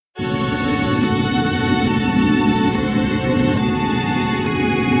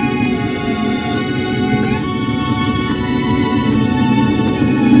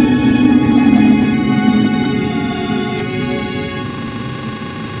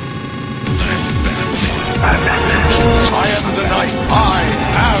I am the Knight. I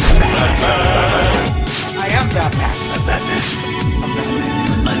am Batman. I am Batman. I'm Batman.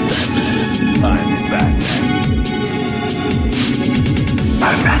 I'm Batman.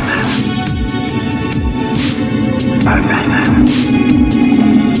 I'm Batman. I'm Batman.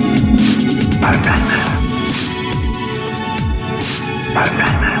 I'm Batman. I'm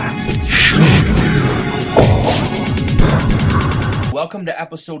Batman. Welcome to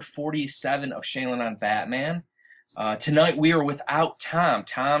episode 47 of Shaylin on Batman. Tonight we are without Tom.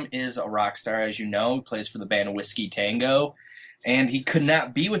 Tom is a rock star, as you know. He plays for the band Whiskey Tango. And he could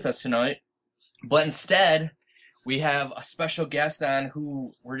not be with us tonight. But instead, we have a special guest on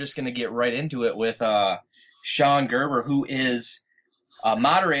who we're just going to get right into it with Sean Gerber, who is a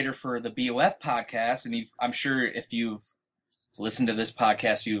moderator for the BOF podcast. And I'm sure if you've listened to this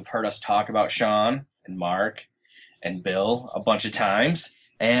podcast, you've heard us talk about Sean and Mark and Bill a bunch of times.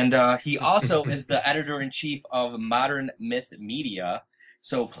 And he also is the editor-in-chief of Modern Myth Media.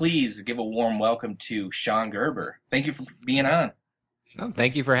 So please give a warm welcome to Sean Gerber. Thank you for being on. Oh,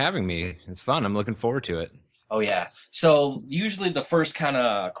 thank you for having me. It's fun. I'm looking forward to it. Oh, yeah. So usually the first kind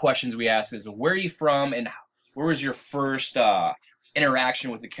of questions we ask is, where are you from and where was your first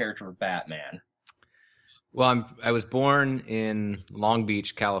interaction with the character of Batman? Well, I was born in Long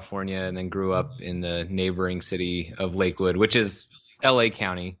Beach, California, and then grew up in the neighboring city of Lakewood, which is LA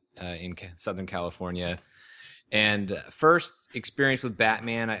County in Southern California. And first experience with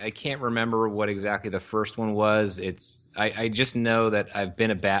Batman, I can't remember what exactly the first one was. I just know that I've been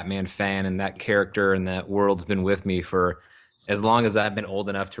a Batman fan, and that character and that world's been with me for as long as I've been old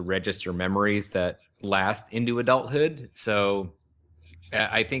enough to register memories that last into adulthood. So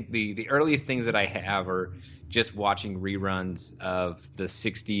I think the earliest things that I have are just watching reruns of the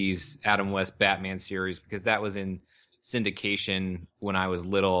 60s Adam West Batman series, because that was in syndication when I was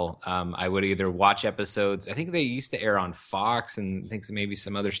little. I would either watch episodes. I think they used to air on Fox and I think maybe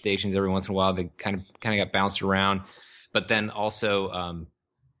some other stations every once in a while. They kind of got bounced around. But then also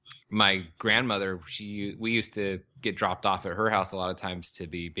my grandmother, we used to get dropped off at her house a lot of times to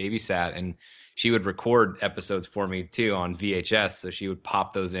be babysat, and she would record episodes for me too on VHS. So she would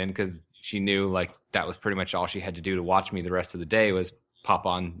pop those in because she knew like that was pretty much all she had to do to watch me the rest of the day was pop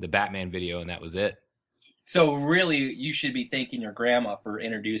on the Batman video, and that was it. So really, you should be thanking your grandma for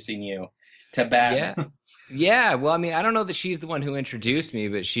introducing you to Batman. Yeah. Well, I mean, I don't know that she's the one who introduced me,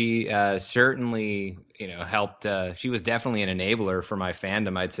 but she certainly, helped. She was definitely an enabler for my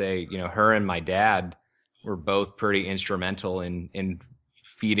fandom. I'd say, her and my dad were both pretty instrumental in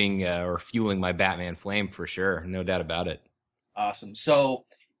feeding or fueling my Batman flame for sure. No doubt about it. Awesome. So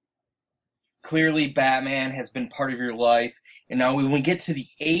clearly Batman has been part of your life. And now when we get to the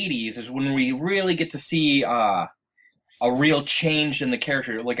 80s is when we really get to see a real change in the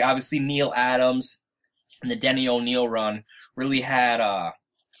character. Like obviously Neil Adams and the Denny O'Neil run really had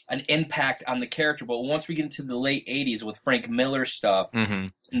an impact on the character. But once we get into the late 80s with Frank Miller stuff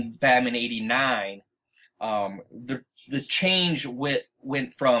and Batman 89, the change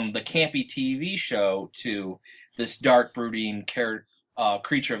went from the campy TV show to this dark, brooding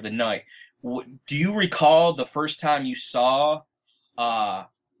creature of the night. Do you recall the first time you saw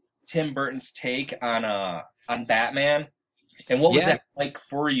Tim Burton's take on Batman? And what was that like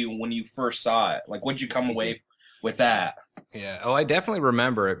for you when you first saw it? Like, what did you come away with that? Yeah. Oh, I definitely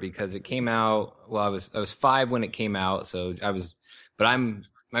remember it because it came out. Well, I was 5 when it came out, so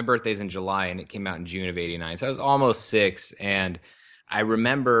my birthday's in July, and it came out in June of '89. So I was almost 6, and I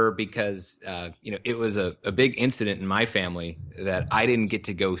remember because it was a big incident in my family that I didn't get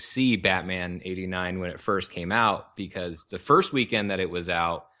to go see Batman '89 when it first came out, because the first weekend that it was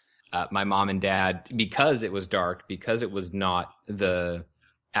out, my mom and dad, because it was dark, because it was not the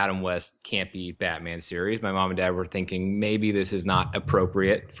Adam West campy Batman series, my mom and dad were thinking maybe this is not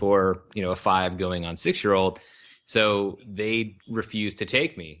appropriate for a 5 going on 6-year-old. So they refused to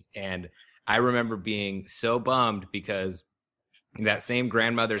take me. And I remember being so bummed because that same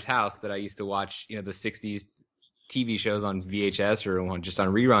grandmother's house that I used to watch, the 60s TV shows on VHS or just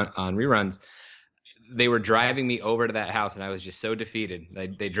on reruns, they were driving me over to that house, and I was just so defeated.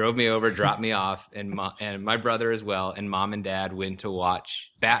 They drove me over, dropped me off, and my brother as well, and mom and dad went to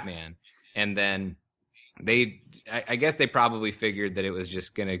watch Batman. And then I guess they probably figured that it was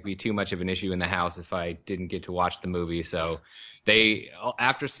just going to be too much of an issue in the house if I didn't get to watch the movie. So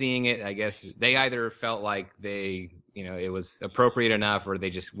after seeing it, I guess they either felt like it was appropriate enough, or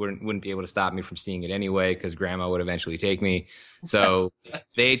they just wouldn't be able to stop me from seeing it anyway, because grandma would eventually take me. So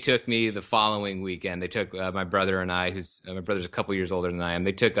they took me the following weekend. They took my brother and I, my brother's a couple years older than I am.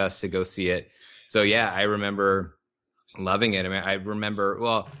 They took us to go see it. So yeah, I remember loving it. I mean, I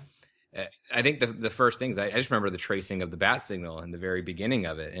remember, I think the first things I just remember the tracing of the bat signal in the very beginning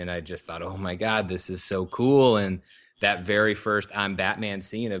of it, and I just thought, oh my god, this is so cool. And that very first "I'm Batman"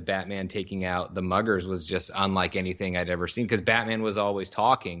 scene of Batman taking out the muggers was just unlike anything I'd ever seen, because Batman was always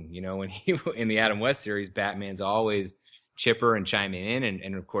talking. You know, when he in the Adam West series, Batman's always chipper and chiming in,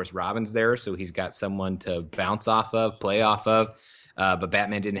 and of course Robin's there, so he's got someone to bounce off of, play off of. But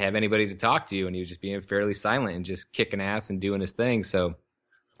Batman didn't have anybody to talk to, and he was just being fairly silent and just kicking ass and doing his thing. So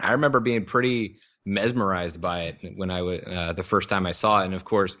I remember being pretty mesmerized by it when I was the first time I saw it. And of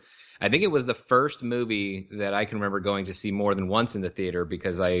course, I think it was the first movie that I can remember going to see more than once in the theater,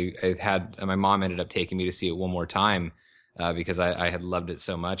 because I had my mom ended up taking me to see it one more time because I had loved it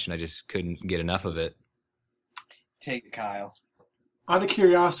so much and I just couldn't get enough of it. Take it, Kyle. Out of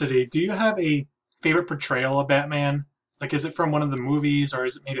curiosity, do you have a favorite portrayal of Batman? Like, is it from one of the movies, or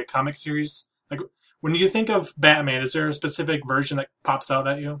is it maybe a comic series? Like, when you think of Batman, is there a specific version that pops out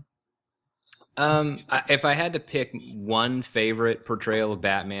at you? If I had to pick one favorite portrayal of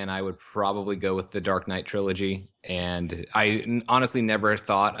Batman, I would probably go with the Dark Knight trilogy. And I honestly never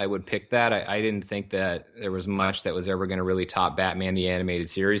thought I would pick that. I didn't think that there was much that was ever going to really top Batman the animated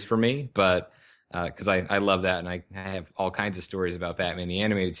series for me, but because I love that, and I have all kinds of stories about Batman the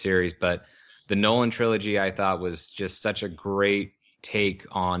animated series. But the Nolan trilogy I thought was just such a great take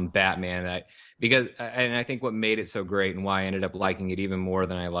on Batman, and I think what made it so great and why I ended up liking it even more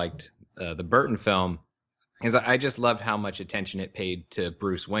than I liked the Burton film is I just loved how much attention it paid to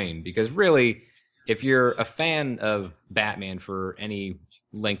Bruce Wayne. Because really, if you're a fan of Batman for any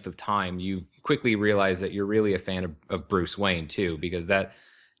length of time, you quickly realize that you're really a fan of Bruce Wayne too, because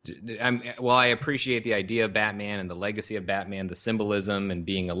while I appreciate the idea of Batman and the legacy of Batman, the symbolism and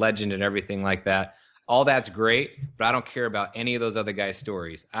being a legend and everything like that, all that's great, but I don't care about any of those other guys'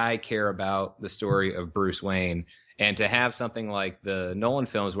 stories. I care about the story of Bruce Wayne. And to have something like the Nolan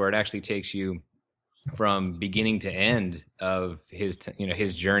films, where it actually takes you from beginning to end of his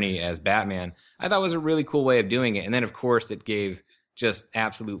journey as Batman, I thought was a really cool way of doing it. And then, of course, it gave just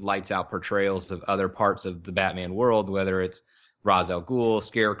absolute lights out portrayals of other parts of the Batman world, whether it's Ra's al Ghul,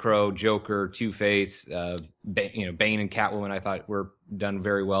 Scarecrow, Joker, Two-Face, Bane and Catwoman. I thought were done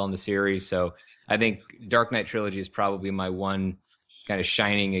very well in the series. So I think Dark Knight trilogy is probably my one kind of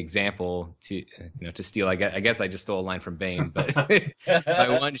shining example to steal. I guess I just stole a line from Bane, but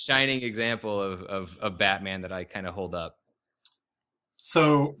my one shining example of Batman that I kind of hold up.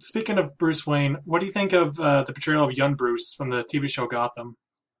 So, speaking of Bruce Wayne, what do you think of the portrayal of young Bruce from the TV show Gotham?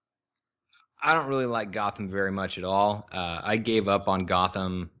 I don't really like Gotham very much at all. I gave up on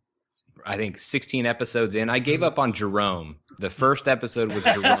Gotham, I think 16 episodes in. I gave up on Jerome. The first episode with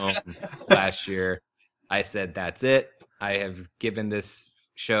Jerome last year. I said, that's it. I have given this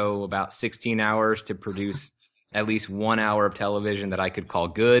show about 16 hours to produce at least 1 hour of television that I could call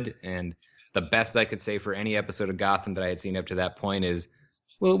good. And the best I could say for any episode of Gotham that I had seen up to that point is,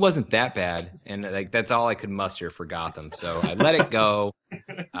 well, it wasn't that bad. And that's all I could muster for Gotham. So I let it go.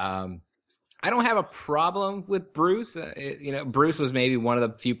 I don't have a problem with Bruce. Bruce was maybe one of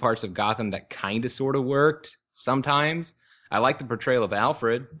the few parts of Gotham that kind of sort of worked sometimes. I like the portrayal of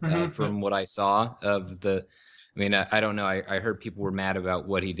Alfred from what I saw of the... I don't know. I heard people were mad about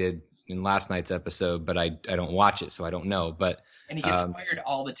what he did in last night's episode, but I don't watch it, so I don't know. And he gets fired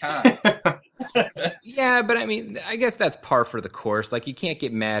all the time. Yeah, but I guess that's par for the course. Like, you can't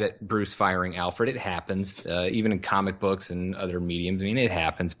get mad at Bruce firing Alfred. It happens, even in comic books and other mediums. It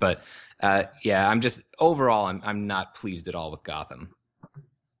happens. But yeah, I'm not pleased at all with Gotham.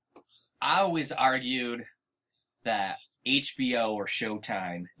 I always argued that HBO or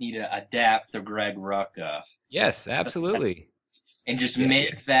Showtime need to adapt the Greg Rucka. Yes, absolutely. And just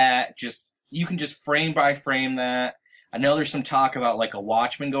make that you can just frame by frame that. I know there's some talk about like a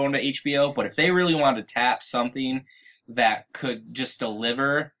Watchmen going to HBO, but if they really wanted to tap something that could just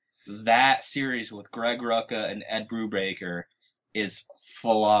deliver, that series with Greg Rucka and Ed Brubaker is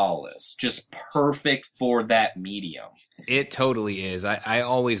flawless. Just perfect for that medium. It totally is. I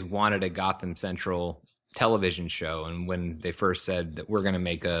always wanted a Gotham Central television show, and when they first said that we're going to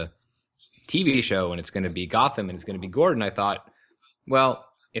make a TV show and it's going to be Gotham and it's going to be Gordon, I thought, well,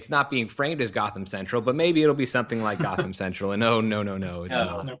 it's not being framed as Gotham Central, but maybe it'll be something like Gotham Central. And no, it's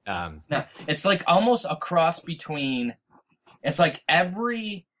not. It's not. It's like almost a cross between. It's like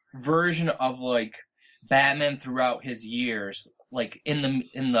every version of like Batman throughout his years, like in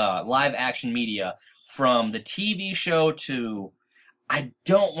the live action media, from the TV show to, I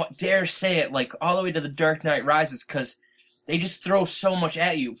don't dare say it, like all the way to the Dark Knight Rises, because they just throw so much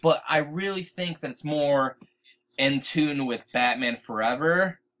at you. But I really think that it's more in tune with Batman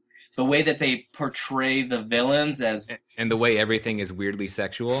Forever, the way that they portray the villains as And the way everything is weirdly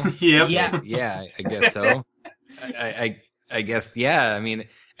sexual. Yep. Yeah. Yeah, I guess so. I guess, yeah. I mean,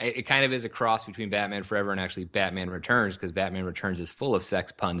 it kind of is a cross between Batman Forever and actually Batman Returns, because Batman Returns is full of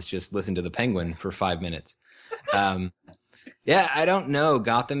sex puns. Just listen to the Penguin for 5 minutes. Yeah, I don't know.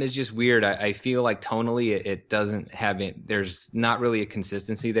 Gotham is just weird. I feel like tonally it doesn't have it. There's not really a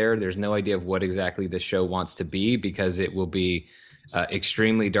consistency there. There's no idea of what exactly the show wants to be, because it will be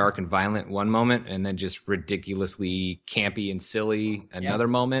extremely dark and violent one moment, and then just ridiculously campy and silly another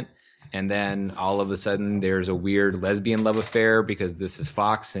moment. And then all of a sudden there's a weird lesbian love affair because this is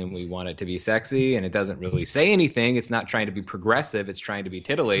Fox and we want it to be sexy, and it doesn't really say anything. It's not trying to be progressive. It's trying to be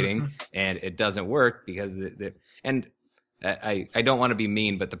titillating, and it doesn't work because I don't want to be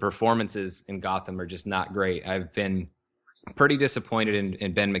mean, but the performances in Gotham are just not great. I've been pretty disappointed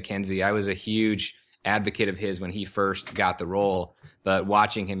in Ben McKenzie. I was a huge advocate of his when he first got the role, but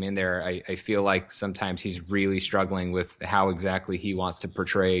watching him in there, I feel like sometimes he's really struggling with how exactly he wants to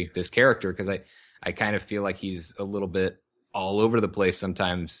portray this character, because I kind of feel like he's a little bit all over the place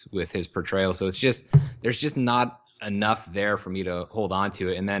sometimes with his portrayal. So there's just not enough there for me to hold on to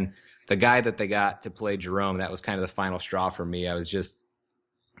it. And then the guy that they got to play Jerome, that was kind of the final straw for me. I was just,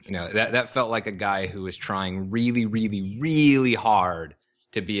 that felt like a guy who was trying really, really, really hard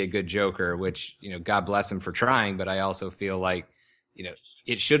to be a good Joker, which, God bless him for trying. But I also feel like,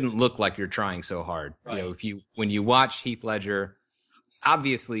 it shouldn't look like you're trying so hard. Right. When you watch Heath Ledger,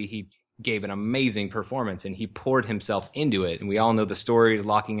 obviously he gave an amazing performance and he poured himself into it. And we all know the story is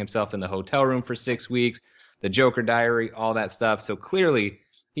locking himself in the hotel room for 6 weeks, the Joker diary, all that stuff. So clearly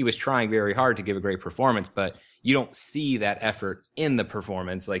he was trying very hard to give a great performance, but you don't see that effort in the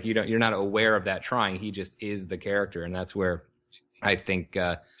performance. Like you're not aware of that trying. He just is the character. And that's where I think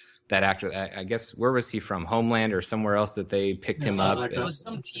that actor, I guess, where was he from? Homeland or somewhere else that they picked him up? It was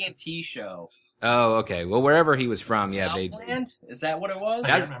some TNT show. Oh, okay. Well, wherever he was from, Southland? Is that what it was?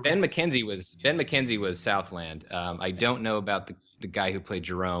 Ben McKenzie was Southland. I don't know about the guy who played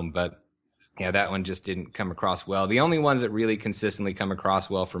Jerome, but yeah, that one just didn't come across well. The only ones that really consistently come across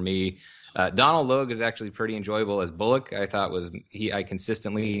well for me, Donald Logue is actually pretty enjoyable as Bullock. I thought I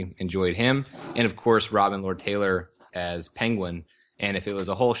consistently enjoyed him, and of course Robin Lord Taylor as Penguin. And if it was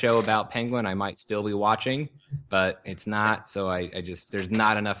a whole show about Penguin, I might still be watching, but it's not. So I just, there's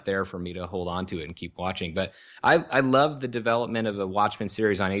not enough there for me to hold on to it and keep watching. But I love the development of a Watchmen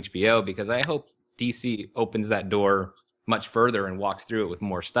series on HBO, because I hope DC opens that door much further and walks through it with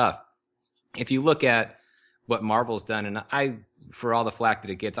more stuff. If you look at what Marvel's done, and for all the flack that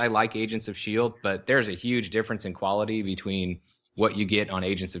it gets, I like Agents of S.H.I.E.L.D., but there's a huge difference in quality between what you get on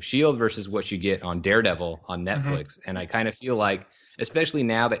Agents of S.H.I.E.L.D. versus what you get on Daredevil on Netflix. And I kind of feel like, especially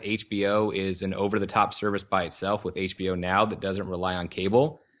now that HBO is an over-the-top service by itself with HBO Now that doesn't rely on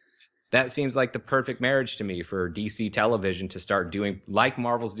cable, that seems like the perfect marriage to me for DC television to start doing, like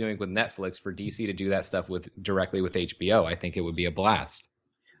Marvel's doing with Netflix, for DC to do that stuff directly with HBO. I think it would be a blast.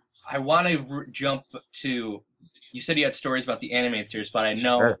 I want to jump to, you said you had stories about the animated series, but I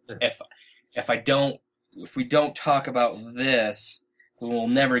know if we don't talk about this, we will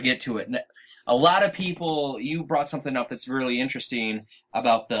never get to it. A lot of people, you brought something up that's really interesting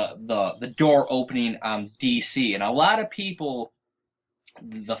about the door opening on DC, and a lot of people,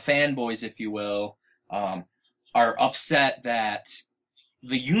 the fanboys, if you will, are upset that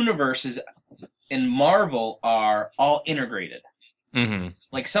the universes in Marvel are all integrated. Mm-hmm.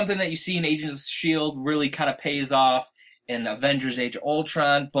 Like something that you see in Agents of S.H.I.E.L.D. really kind of pays off in Avengers Age of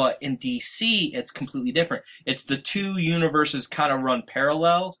Ultron, but in DC, it's completely different. It's the two universes kind of run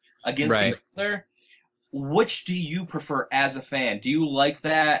parallel against each other. Which do you prefer as a fan? Do you like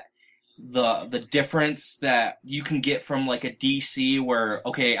that, the difference that you can get from like a DC where,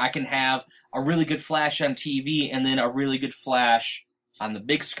 okay, I can have a really good Flash on TV and then a really good Flash on the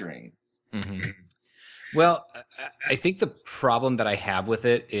big screen? Mm-hmm. Well, I think the problem that I have with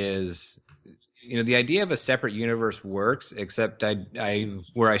it is, the idea of a separate universe works, except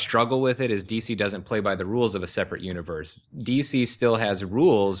where I struggle with it is DC doesn't play by the rules of a separate universe. DC still has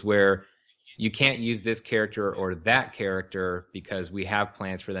rules where you can't use this character or that character because we have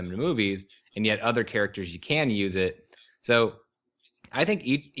plans for them in movies, and yet other characters you can use it. So I think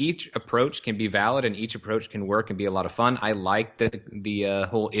each approach can be valid and each approach can work and be a lot of fun. I like the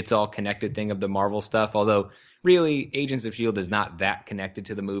whole it's all connected thing of the Marvel stuff, although really Agents of S.H.I.E.L.D. is not that connected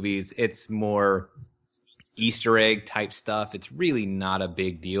to the movies. It's more Easter egg type stuff. It's really not a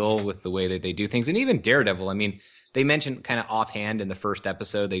big deal with the way that they do things. And even Daredevil, I mean, they mentioned kind of offhand in the first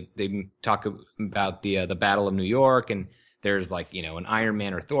episode, they talk about the Battle of New York, and there's like, an Iron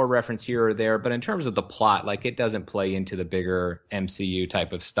Man or Thor reference here or there. But in terms of the plot, like it doesn't play into the bigger MCU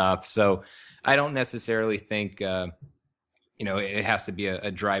type of stuff. So I don't necessarily think, it has to be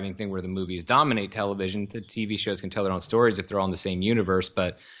a driving thing where the movies dominate television. The TV shows can tell their own stories if they're all in the same universe.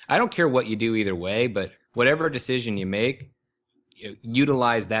 But I don't care what you do either way. But whatever decision you make,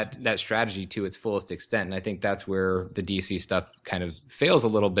 utilize that strategy to its fullest extent. And I think that's where the DC stuff kind of fails a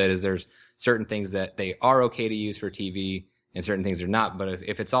little bit, is there's certain things that they are okay to use for TV and certain things are not. But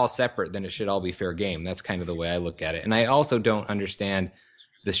if it's all separate, then it should all be fair game. That's kind of the way I look at it. And I also don't understand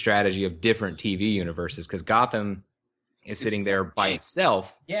the strategy of different TV universes, because Gotham is sitting there by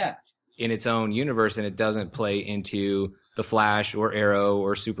itself in its own universe, and it doesn't play into the Flash or Arrow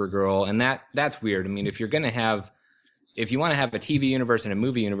or Supergirl. And that's weird. I mean, if you want to have a TV universe and a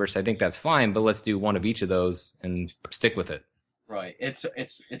movie universe, I think that's fine, but let's do one of each of those and stick with it. Right. It's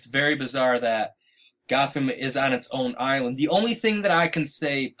very bizarre that Gotham is on its own island. The only thing that I can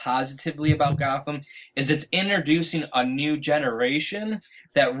say positively about Gotham is it's introducing a new generation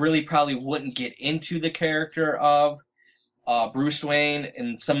that really probably wouldn't get into the character of Bruce Wayne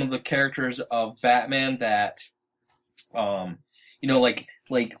and some of the characters of Batman that, like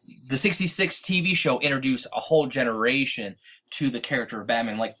the 66 TV show introduced a whole generation to the character of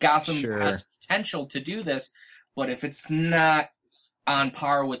Batman. Like Gotham has potential to do this, but if it's not on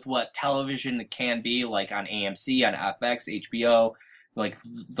par with what television can be, like on AMC, on FX, HBO, like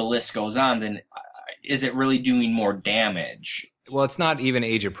the list goes on, then is it really doing more damage? Well, it's not even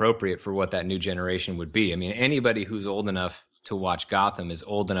age appropriate for what that new generation would be. I mean, anybody who's old enough to watch Gotham is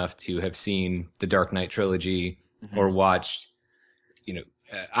old enough to have seen the Dark Knight trilogy or watched,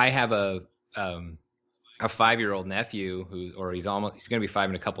 I have a 5-year-old nephew he's going to be 5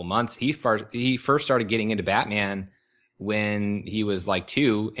 in a couple months. He first started getting into Batman when he was like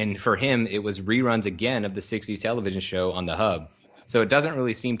 2, and for him it was reruns again of the 60s television show on the Hub. So it doesn't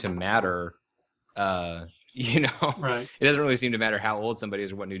really seem to matter, right? It doesn't really seem to matter how old somebody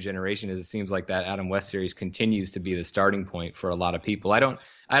is or what new generation is. It seems like that Adam West series continues to be the starting point for a lot of people. I don't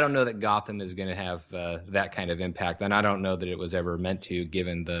know that Gotham is going to have that kind of impact, and I don't know that it was ever meant to,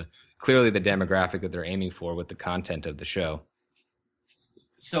 given clearly the demographic that they're aiming for with the content of the show.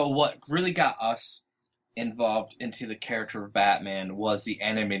 So what really got us involved into the character of Batman was the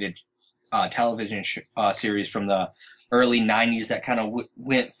animated television series from the early 90s that kind of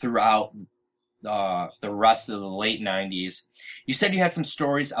went throughout the rest of the late 90s. You said you had some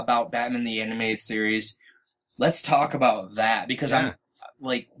stories about Batman the Animated Series. Let's talk about that, because I'm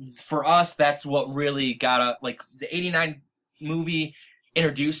like, for us, that's what really got the 89 movie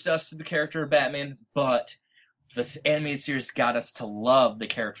introduced us to the character of Batman, but this animated series got us to love the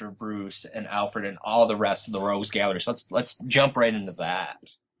character of Bruce and Alfred and all the rest of the Rogues Gallery. So let's jump right into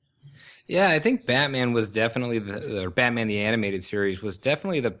that. Yeah, I think Batman was definitely Batman the Animated Series was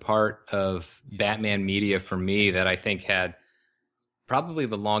definitely the part of Batman media for me that I think had probably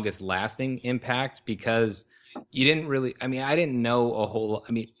the longest lasting impact, because you didn't really, I didn't know a whole,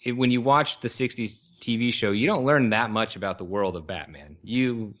 when you watch the 60s TV show, you don't learn that much about the world of Batman.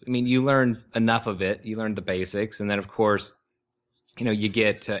 You learn enough of it. You learn the basics. And then, of course, you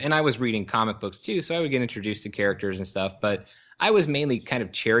get, and I was reading comic books too, so I would get introduced to characters and stuff, but I was mainly kind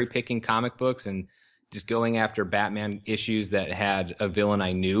of cherry picking comic books and just going after Batman issues that had a villain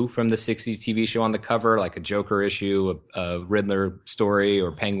I knew from the 60s TV show on the cover, like a Joker issue, a Riddler story,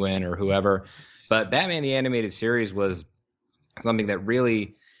 or Penguin, or whoever. But Batman the Animated Series was something that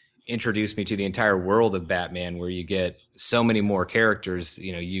really introduced me to the entire world of Batman, where you get so many more characters.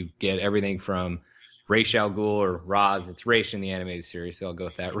 You get everything from Ra's al Ghul, or Roz. It's Ra's in the animated series, so I'll go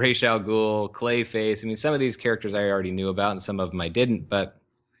with that. Ra's al Ghul, Clayface. Some of these characters I already knew about, and some of them I didn't. But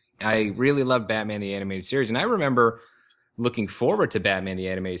I really loved Batman the Animated Series, and I remember looking forward to Batman the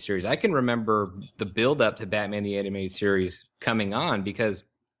Animated Series. I can remember the build-up to Batman the Animated Series coming on, because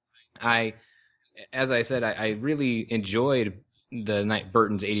as I said, I really enjoyed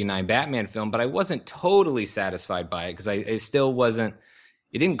Burton's 89 Batman film, but I wasn't totally satisfied by it, because I still wasn't,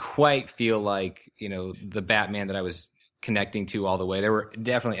 it didn't quite feel like, the Batman that I was connecting to all the way. There were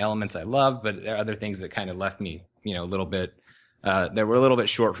definitely elements I loved, but there are other things that kind of left me, a little bit, that were a little bit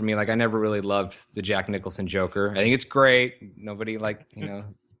short for me. Like, I never really loved the Jack Nicholson Joker. I think it's great. Nobody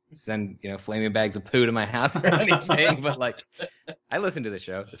send, flaming bags of poo to my house or anything, but I listened to the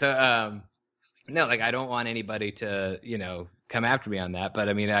show. So, no, I don't want anybody to, come after me on that. But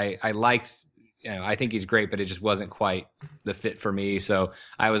I liked, I think he's great, but it just wasn't quite the fit for me. So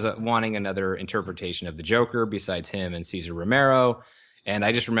I was wanting another interpretation of the Joker besides him and Cesar Romero. And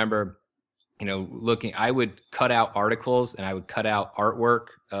I just remember, I would cut out articles and I would cut out artwork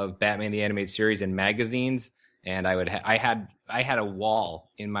of Batman the Animated Series in magazines and I had a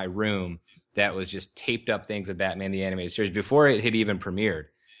wall in my room that was just taped up things of Batman the Animated Series before it had even premiered.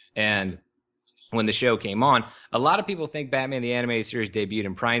 And when the show came on, a lot of people think Batman the Animated Series debuted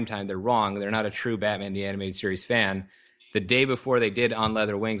in primetime. They're wrong. They're not a true Batman the Animated Series fan. The day before they did On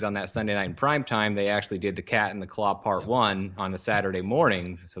Leather Wings on that Sunday night in primetime, they actually did The Cat and the Claw Part 1 on the Saturday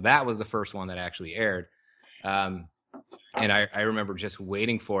morning. So that was the first one that actually aired. And I remember just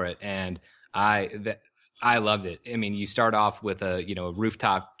waiting for it, and I loved it. I mean, you start off with a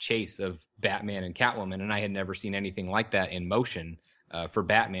rooftop chase of Batman and Catwoman, and I had never seen anything like that in motion for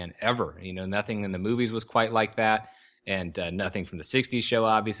Batman ever. Nothing in the movies was quite like that, and nothing from the 60s show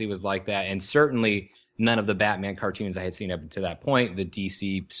obviously was like that, and certainly none of the Batman cartoons I had seen up to that point, the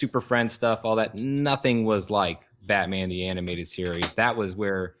DC Super Friends stuff, all that, nothing was like Batman the Animated Series. That was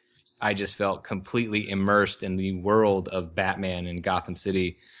where I just felt completely immersed in the world of Batman in Gotham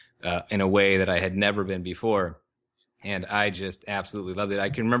City in a way that I had never been before. And I just absolutely loved it.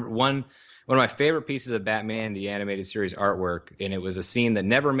 I can remember one of my favorite pieces of Batman the Animated Series artwork, and it was a scene that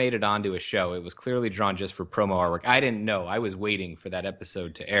never made it onto a show. It was clearly drawn just for promo artwork. I didn't know. I was waiting for that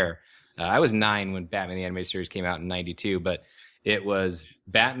episode to air. I was 9 when Batman the Animated Series came out in 92, but it was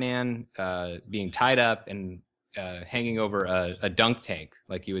Batman being tied up and hanging over a dunk tank,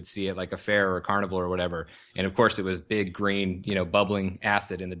 like you would see at like a fair or a carnival or whatever. And of course it was big green, bubbling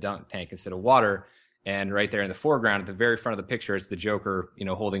acid in the dunk tank instead of water. And right there in the foreground, at the very front of the picture, it's the Joker,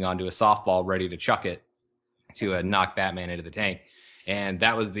 holding onto a softball, ready to chuck it to knock Batman into the tank. And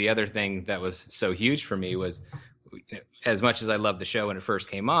that was the other thing that was so huge for me was, as much as I loved the show when it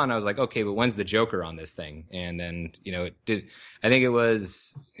first came on, I was like, okay, but when's the Joker on this thing? And then, it did. I think it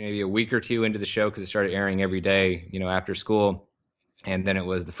was maybe a week or two into the show because it started airing every day, after school. And then it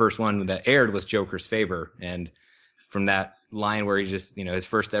was the first one that aired was Joker's Favor. And from that line where he just, his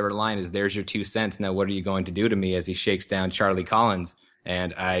first ever line is, "There's your 2 cents. Now what are you going to do to me?" as he shakes down Charlie Collins.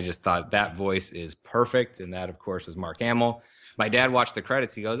 And I just thought that voice is perfect. And that, of course, was Mark Hamill. My dad watched the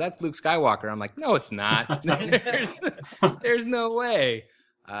credits. He goes, "That's Luke Skywalker." I'm like, "No, it's not. There's no way."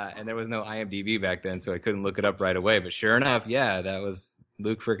 And there was no IMDb back then, so I couldn't look it up right away. But sure enough, yeah, that was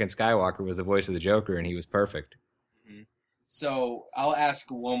Luke freaking Skywalker was the voice of the Joker, and he was perfect. Mm-hmm. So I'll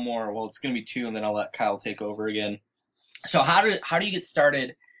ask one more. Well, it's going to be 2, and then I'll let Kyle take over again. So how do you get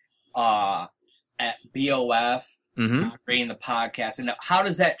started at BOF, creating the podcast, and how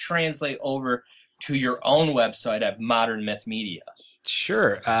does that translate over to your own website at Modern Myth Media?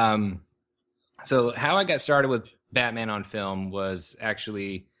 Sure. So how I got started with Batman on Film was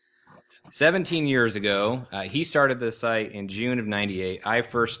actually 17 years ago. He started the site in June of 98. I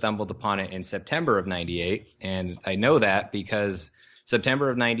first stumbled upon it in September of 98. And I know that because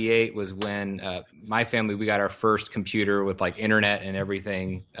September of 98 was when my family, we got our first computer with like internet and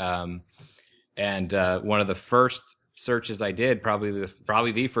everything. And one of the first searches I did, probably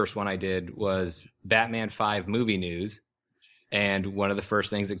the first one I did, was Batman 5 movie news, and one of the first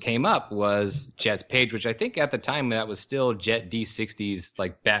things that came up was Jet's page, which I think at the time that was still Jet D60's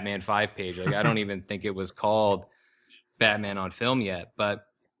like Batman 5 page. Like I don't even think it was called Batman on Film yet, but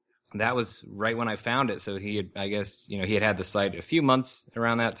that was right when I found it. So he had the site a few months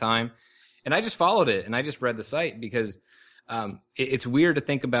around that time, and I just followed it and I just read the site because it's weird to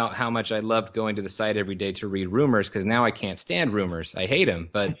think about how much I loved going to the site every day to read rumors, because now I can't stand rumors. I hate them.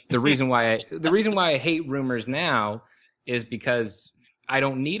 But the reason why I hate rumors now is because I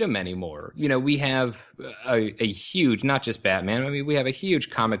don't need them anymore. We have a huge, not just Batman. I mean, we have a huge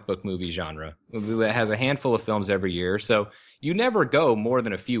comic book movie genre. It has a handful of films every year. So you never go more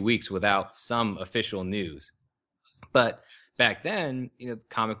than a few weeks without some official news. But back then,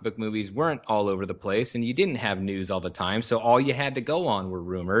 comic book movies weren't all over the place, and you didn't have news all the time. So all you had to go on were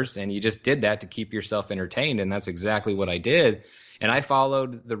rumors, and you just did that to keep yourself entertained. And that's exactly what I did. And I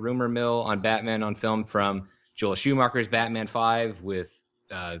followed the rumor mill on Batman on Film from Joel Schumacher's Batman 5 with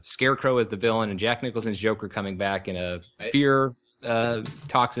Scarecrow as the villain and Jack Nicholson's Joker coming back in a fear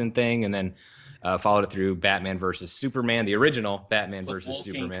toxin thing, and then followed it through Batman versus Superman, the original Batman versus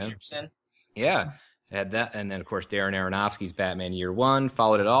Superman. Peterson. Yeah. Had that, and then of course Darren Aronofsky's Batman Year One.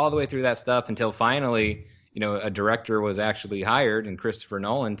 Followed it all the way through that stuff until finally, a director was actually hired, and Christopher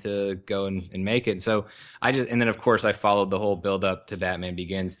Nolan, to go and make it. So and then of course I followed the whole build up to Batman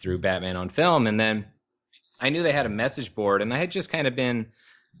Begins through Batman on Film, and then I knew they had a message board, and I had just kind of been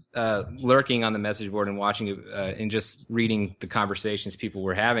lurking on the message board and watching it and just reading the conversations people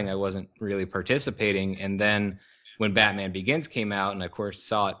were having. I wasn't really participating, and then when Batman Begins came out, and of course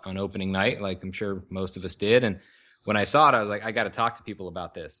saw it on opening night, like I'm sure most of us did, and when I saw it, I was like, I got to talk to people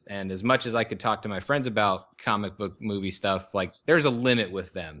about this. And as much as I could talk to my friends about comic book movie stuff, like there's a limit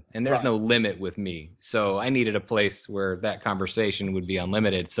with them and there's no limit with me. So I needed a place where that conversation would be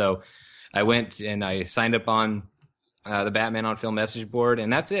unlimited. So I went and I signed up on the Batman on Film message board,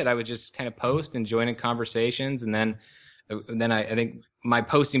 and that's it. I would just kind of post and join in conversations. And then I think my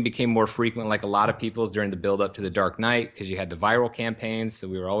posting became more frequent, like a lot of people's during the build up to the Dark Knight, because you had the viral campaigns. So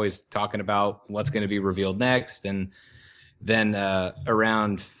we were always talking about what's going to be revealed next. And then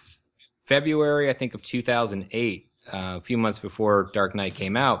around February, I think of 2008, a few months before Dark Knight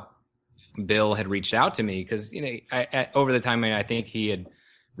came out, Bill had reached out to me because, over the time, I think he had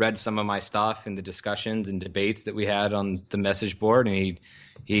read some of my stuff in the discussions and debates that we had on the message board, and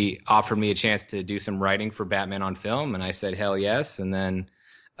he offered me a chance to do some writing for Batman on Film, and I said hell yes. And then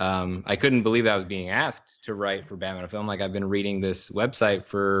I couldn't believe I was being asked to write for Batman on Film. Like, I've been reading this website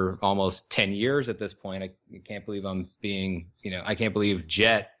for almost 10 years at this point. I can't believe I'm being, I can't believe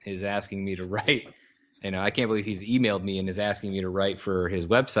Jet is asking me to write. I can't believe he's emailed me and is asking me to write for his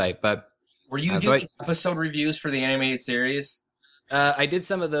website. But were you doing episode reviews for the animated series? I did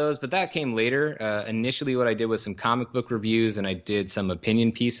some of those, but that came later. Initially, what I did was some comic book reviews, and I did some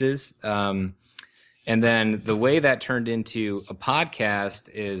opinion pieces. And then the way that turned into a podcast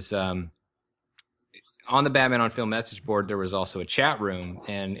is on the Batman on Film message board, there was also a chat room.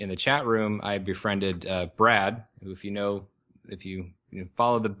 And in the chat room, I befriended Brad, who, if you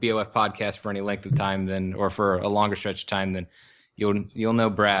follow the BOF podcast for any length of time, or for a longer stretch of time, then you'll know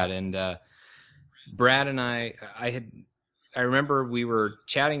Brad. And Brad and I remember we were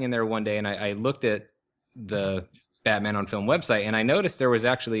chatting in there one day, and I looked at the Batman on Film website, and I noticed there was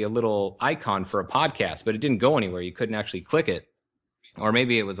actually a little icon for a podcast, but it didn't go anywhere. You couldn't actually click it. Or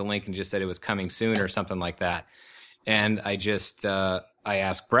maybe it was a link and just said it was coming soon or something like that. And I just, I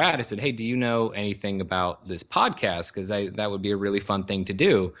asked Brad, I said, hey, do you know anything about this podcast? Because that would be a really fun thing to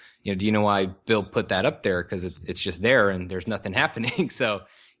do. Do you know why Bill put that up there? Because it's just there and there's nothing happening. So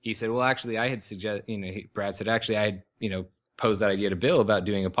he said, well, actually, I had Brad said, actually, I had, posed that idea to Bill about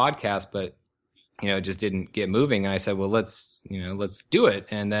doing a podcast, but it just didn't get moving. And I said, well, let's do it.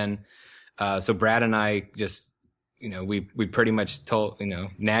 And then so Brad and I just we pretty much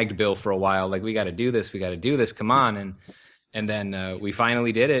nagged Bill for a while, like, we got to do this, come on. And then we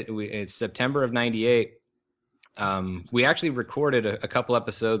finally did it. It's September of '98. We actually recorded a couple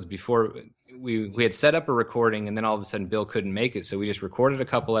episodes before. We had set up a recording, and then all of a sudden Bill couldn't make it, so we just recorded a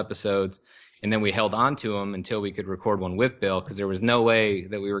couple episodes. And then we held on to them until we could record one with Bill, because there was no way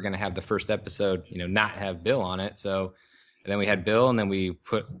that we were going to have the first episode, not have Bill on it. So then we had Bill, and then we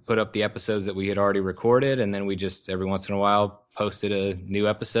put up the episodes that we had already recorded. And then we just every once in a while posted a new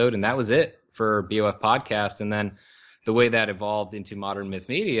episode, and that was it for BOF podcast. And then the way that evolved into Modern Myth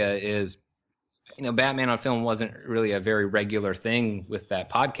Media is, Batman on Film wasn't really a very regular thing with that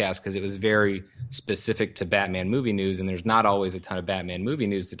podcast, because it was very specific to Batman movie news, and there's not always a ton of Batman movie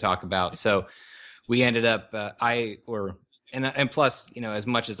news to talk about. So we ended up, and plus, as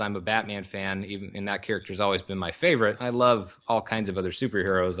much as I'm a Batman fan, and that character's always been my favorite, I love all kinds of other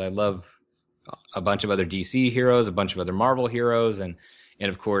superheroes. I love a bunch of other DC heroes, a bunch of other Marvel heroes, and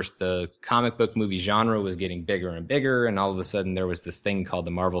of course, the comic book movie genre was getting bigger and bigger, and all of a sudden there was this thing called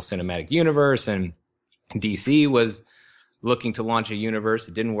the Marvel Cinematic Universe, and DC was looking to launch a universe.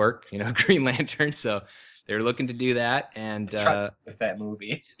 It didn't work, Green Lantern, so they're looking to do that. And with that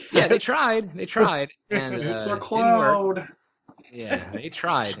movie. Yeah, they tried. And it's a cloud. Yeah, they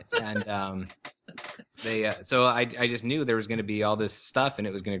tried. And so I just knew there was going to be all this stuff, and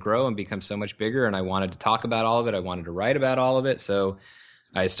it was going to grow and become so much bigger, and I wanted to talk about all of it. I wanted to write about all of it. So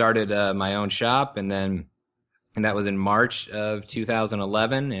I started my own shop, and that was in March of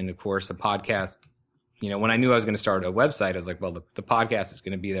 2011. And of course, a podcast, when I knew I was going to start a website, I was like, well, the podcast is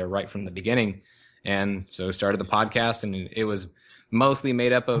going to be there right from the beginning. And so I started the podcast, and it was mostly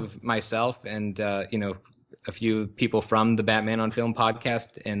made up of myself and, a few people from the Batman on Film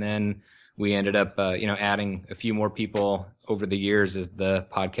podcast. And then we ended up, adding a few more people over the years as the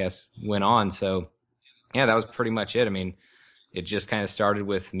podcast went on. So yeah, that was pretty much it. I mean, it just kind of started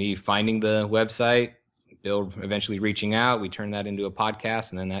with me finding the website, Bill eventually reaching out. We turned that into a podcast,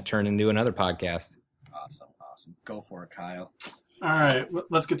 and then that turned into another podcast. Awesome. Go for it, Kyle. All right,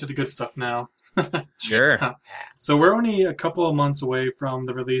 let's get to the good stuff now. Sure. So we're only a couple of months away from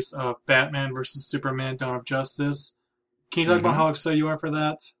the release of Batman vs. Superman: Dawn of Justice. Can you talk about how excited you are for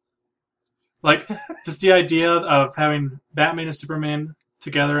that? Like, just the idea of having Batman and Superman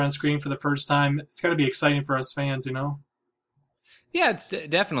together on screen for the first time, it's got to be exciting for us fans, Yeah, it's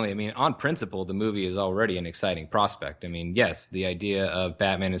definitely. I mean, on principle, the movie is already an exciting prospect. I mean, yes, the idea of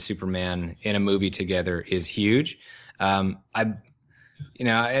Batman and Superman in a movie together is huge. I,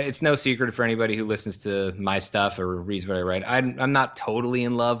 it's no secret for anybody who listens to my stuff or reads what I write. I'm not totally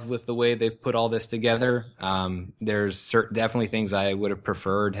in love with the way they've put all this together. There's definitely things I would have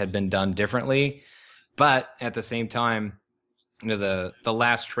preferred had been done differently, but at the same time, the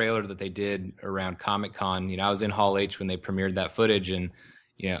last trailer that they did around Comic-Con, I was in Hall H when they premiered that footage, and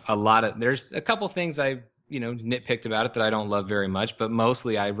there's a couple things I nitpicked about it that I don't love very much, but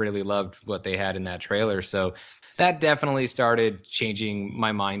mostly I really loved what they had in that trailer. So that definitely started changing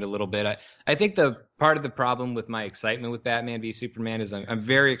my mind a little bit. I think the part of the problem with my excitement with Batman v Superman is I'm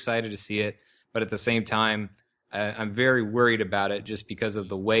very excited to see it, but at the same time, I'm very worried about it just because of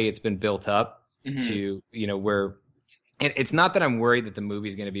the way it's been built up to, where it's not that I'm worried that the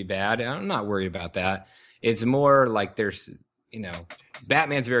movie's going to be bad. I'm not worried about that. It's more like there's,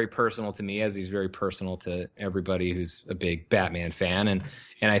 Batman's very personal to me, as he's very personal to everybody who's a big Batman fan. And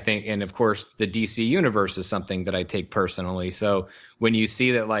I think, and of course, the DC universe is something that I take personally. So when you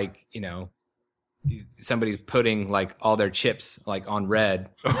see that, like, somebody's putting like all their chips like on red,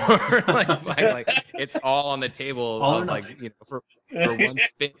 or like it's all on the table, for one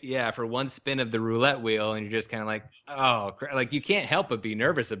spin, for one spin of the roulette wheel, and you're just kind of like, oh, like you can't help but be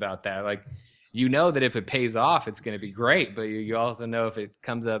nervous about that. Like, that if it pays off, it's going to be great, but you also know if it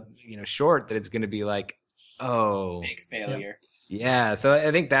comes up, short, that it's going to be like, oh, big failure. Yeah. So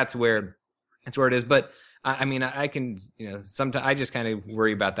I think that's where it is. But I mean, I can, sometimes I just kind of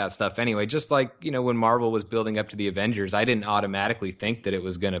worry about that stuff anyway. Just like, when Marvel was building up to the Avengers, I didn't automatically think that it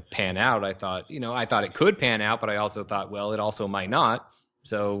was going to pan out. I thought it could pan out, but I also thought, well, it also might not.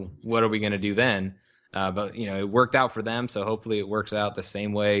 So what are we going to do then? But it worked out for them. So hopefully it works out the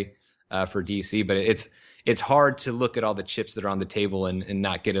same way for DC. But it's hard to look at all the chips that are on the table and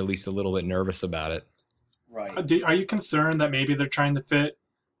not get at least a little bit nervous about it. Right. Are you concerned that maybe they're trying to fit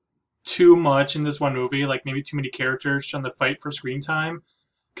too much in this one movie, like maybe too many characters trying to fight for screen time?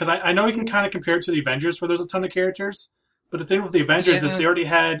 Because I know you can kind of compare it to the Avengers where there's a ton of characters, but the thing with the Avengers is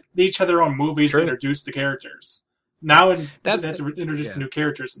they each had their own movies to introduce the characters. Now they have to introduce the new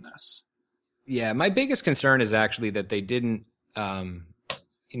characters in this. Yeah, my biggest concern is actually that they didn't,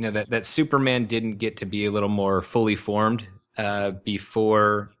 that Superman didn't get to be a little more fully formed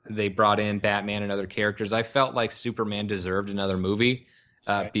before they brought in Batman and other characters. I felt like Superman deserved another movie.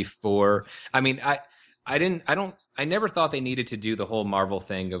 Before, I mean, I never thought they needed to do the whole Marvel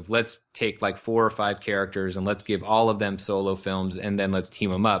thing of let's take like 4 or 5 characters and let's give all of them solo films and then let's team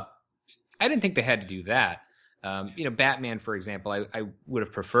them up. I didn't think they had to do that. Batman, for example, I would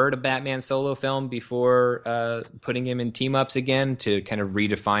have preferred a Batman solo film before putting him in team ups again to kind of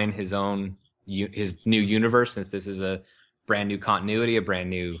redefine his new universe, since this is a brand new continuity, a brand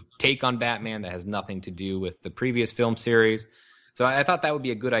new take on Batman that has nothing to do with the previous film series. So I thought that would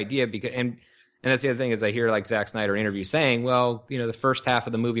be a good idea because, and that's the other thing is I hear like Zack Snyder interview saying, well, the first half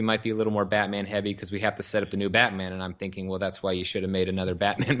of the movie might be a little more Batman heavy because we have to set up the new Batman. And I'm thinking, well, that's why you should have made another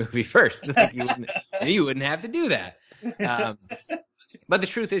Batman movie first. Like you wouldn't have to do that. But the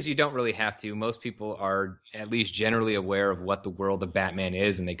truth is you don't really have to. Most people are at least generally aware of what the world of Batman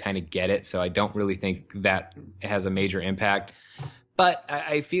is and they kind of get it. So I don't really think that has a major impact. But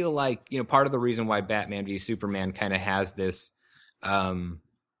I feel like, part of the reason why Batman v Superman kind of has this, there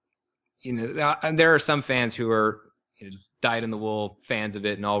are some fans who are dyed-in-the-wool fans of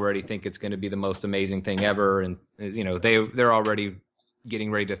it and already think it's going to be the most amazing thing ever, and they're already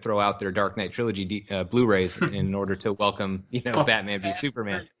getting ready to throw out their Dark Knight trilogy Blu-rays in order to welcome Batman v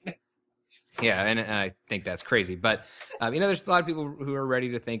Superman. Yeah, and I think that's crazy, but there's a lot of people who are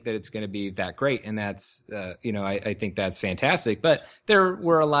ready to think that it's going to be that great, and that's I think that's fantastic. But there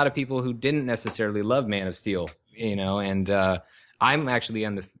were a lot of people who didn't necessarily love Man of Steel, and I'm actually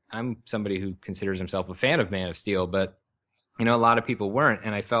I'm somebody who considers himself a fan of Man of Steel, but a lot of people weren't,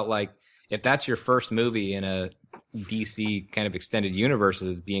 and I felt like if that's your first movie in a DC kind of extended universe as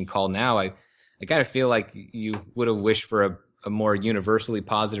it's being called now, I kind of feel like you would have wished for a more universally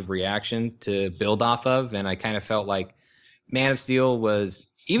positive reaction to build off of, and I kind of felt like Man of Steel was,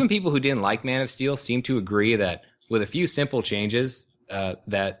 even people who didn't like Man of Steel seemed to agree that with a few simple changes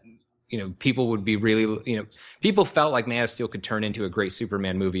that people would be really, people felt like Man of Steel could turn into a great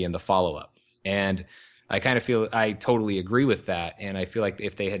Superman movie in the follow-up. And I kind of feel, I totally agree with that. And I feel like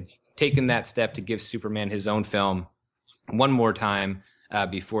if they had taken that step to give Superman his own film one more time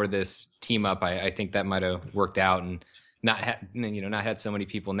before this team up, I think that might have worked out and not had so many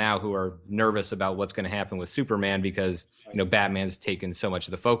people now who are nervous about what's going to happen with Superman because, Batman's taken so much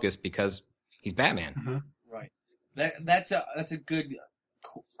of the focus because he's Batman. Mm-hmm. Right. That's a good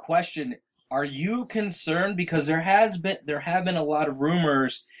question. Are you concerned because there have been a lot of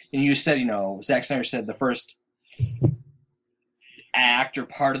rumors, and you said Zack Snyder said the first act or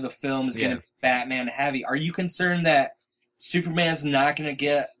part of the film is going to be Batman heavy. Are you concerned that Superman's not going to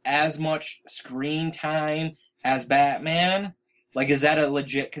get as much screen time as Batman? Like, is that a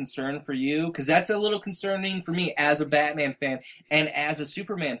legit concern for you? Because that's a little concerning for me as a Batman fan and as a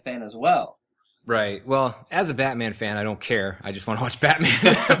Superman fan as well. Right. Well, as a Batman fan, I don't care. I just want to watch Batman.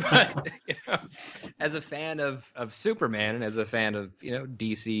 But, as a fan of Superman and as a fan of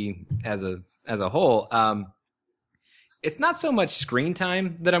DC as a whole, it's not so much screen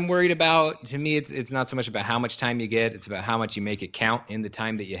time that I'm worried about. To me, it's not so much about how much time you get. It's about how much you make it count in the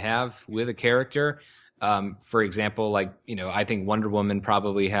time that you have with a character. For example, I think Wonder Woman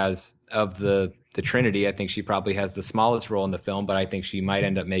probably has, of the Trinity, I think she probably has the smallest role in the film, but I think she might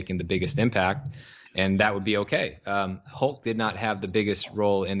end up making the biggest impact, and that would be okay. Hulk did not have the biggest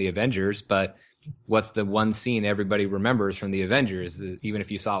role in the Avengers, but what's the one scene everybody remembers from the Avengers, even if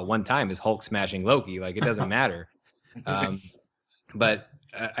you saw it one time, is Hulk smashing Loki? Like, it doesn't matter. But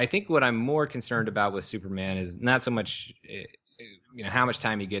I think what I'm more concerned about with Superman is not so much how much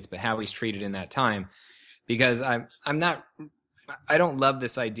time he gets, but how he's treated in that time. Because I don't love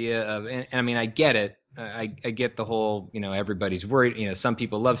this idea of, and I mean, I get it. I get the whole, everybody's worried. Some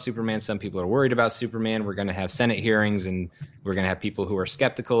people love Superman. Some people are worried about Superman. We're going to have Senate hearings and we're going to have people who are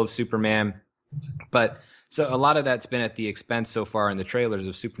skeptical of Superman. But so a lot of that's been at the expense so far in the trailers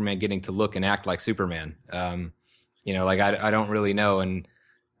of Superman getting to look and act like Superman. I don't really know. And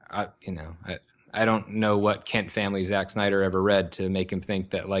I don't know what Kent family Zack Snyder ever read to make him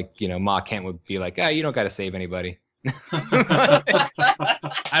think that, Ma Kent would be like, you don't got to save anybody.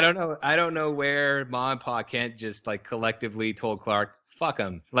 I don't know where Ma and Pa Kent just collectively told Clark, fuck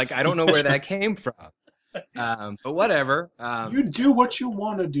him. I don't know where that came from. But whatever. You do what you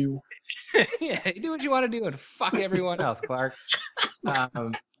want to do. Yeah, you do what you want to do and fuck everyone else, Clark. I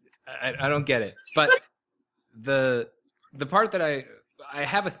don't get it. But the part that I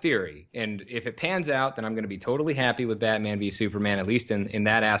have a theory, and if it pans out, then I'm going to be totally happy with Batman v Superman, at least in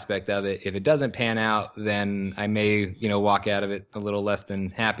that aspect of it. If it doesn't pan out, then I may, walk out of it a little less than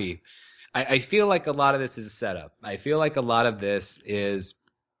happy. I feel like a lot of this is a setup. I feel like a lot of this is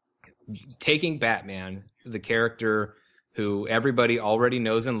taking Batman, the character who everybody already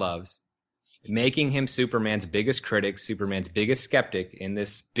knows and loves, making him Superman's biggest critic, Superman's biggest skeptic in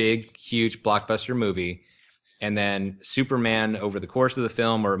this big, huge blockbuster movie. And then Superman, over the course of the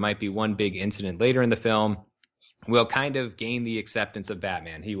film, or it might be one big incident later in the film, will kind of gain the acceptance of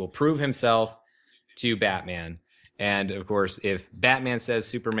Batman. He will prove himself to Batman. And, of course, if Batman says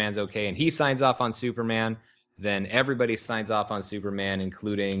Superman's okay and he signs off on Superman, then everybody signs off on Superman,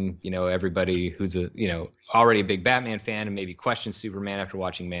 including, everybody who's already a big Batman fan and maybe questions Superman after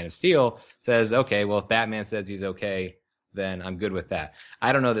watching Man of Steel, says, okay, well, if Batman says he's okay, then I'm good with that.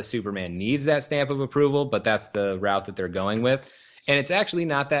 I don't know that Superman needs that stamp of approval, but that's the route that they're going with. And it's actually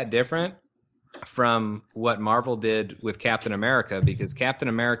not that different from what Marvel did with Captain America, because Captain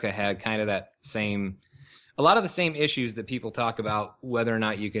America had kind of a lot of the same issues that people talk about whether or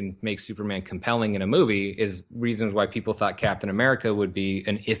not you can make Superman compelling in a movie is reasons why people thought Captain America would be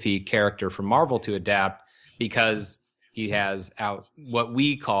an iffy character for Marvel to adapt, because he has what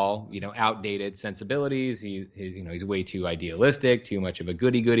we call, outdated sensibilities. He's way too idealistic, too much of a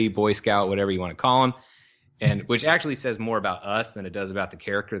goody-goody Boy Scout, whatever you want to call him, and which actually says more about us than it does about the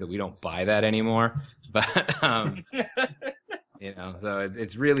character, that we don't buy that anymore. But so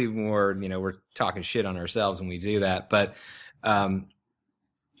it's really more, we're talking shit on ourselves when we do that. But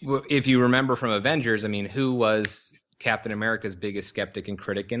if you remember from Avengers, I mean, who was Captain America's biggest skeptic and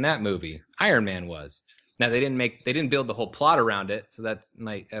critic in that movie? Iron Man was. Now they didn't build the whole plot around it, so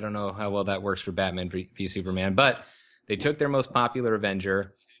I don't know how well that works for Batman v Superman, but they took their most popular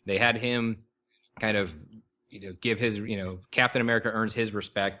Avenger, they had him kind of give his Captain America earns his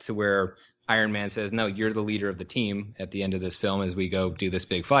respect to where Iron Man says, no, you're the leader of the team at the end of this film as we go do this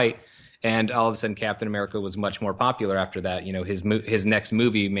big fight. And all of a sudden Captain America was much more popular after that. His next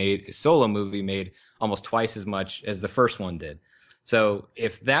solo movie made almost twice as much as the first one did. So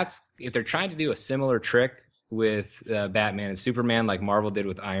if they're trying to do a similar trick with Batman and Superman like Marvel did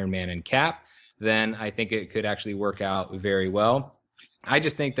with Iron Man and Cap, then I think it could actually work out very well. I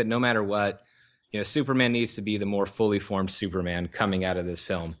just think that no matter what, Superman needs to be the more fully formed Superman coming out of this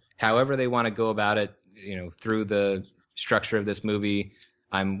film. However they want to go about it, through the structure of this movie,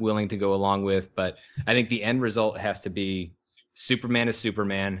 I'm willing to go along with. But I think the end result has to be Superman is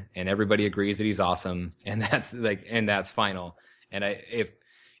Superman, and everybody agrees that he's awesome, and that's final. And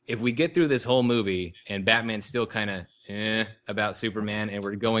if we get through this whole movie and Batman's still kind of about Superman, and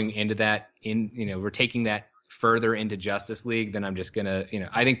we're going into that we're taking that further into Justice League, then I'm just gonna,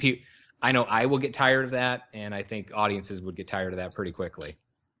 I think I know I will get tired of that, and I think audiences would get tired of that pretty quickly.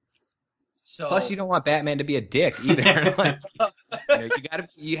 So, plus, you don't want Batman to be a dick either. Like,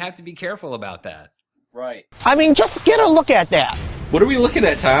 you have to be careful about that. right. I mean, just get a look at that. What are we looking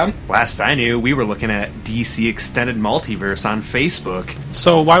at, Tom? Last I knew, we were looking at DC Extended Multiverse on Facebook.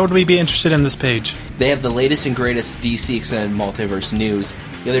 So why would we be interested in this page? They have the latest and greatest DC Extended Multiverse news.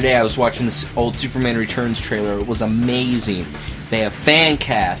 The other day I was watching this old Superman Returns trailer. It was amazing. They have fan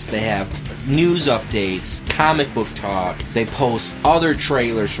casts, they have news updates, comic book talk. They post other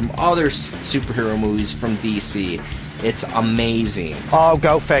trailers from other superhero movies from DC. It's amazing. Oh,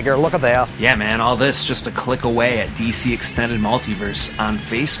 go figure. Look at that. Yeah, man, all this just a click away at DC Extended Multiverse on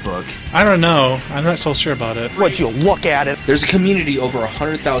Facebook. I don't know. I'm not so sure about it. Would you look at it? There's a community over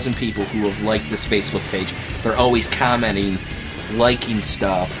 100,000 people who have liked this Facebook page. They're always commenting, liking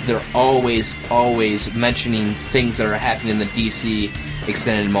stuff. They're always mentioning things that are happening in the DC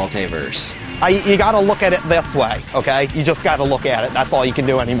Extended Multiverse. You gotta look at it this way, okay? You just gotta look at it. That's all you can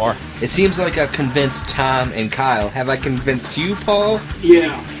do anymore. It seems like I've convinced Tom and Kyle. Have I convinced you, Paul?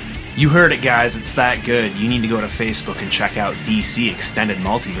 Yeah. You heard it, guys. It's that good. You need to go to Facebook and check out DC Extended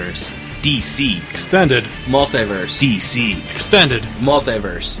Multiverse. DC. Extended. Multiverse. DC. Extended.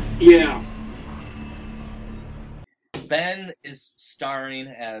 Multiverse. Yeah. Ben is starring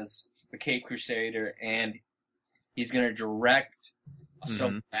as the Caped Crusader, and he's going to direct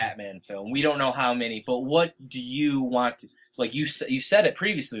some Batman film. We don't know how many, but what do you want to, like you said it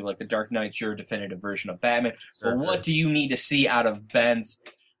previously, like The Dark Knight's your definitive version of Batman, but what do you need to see out of Ben's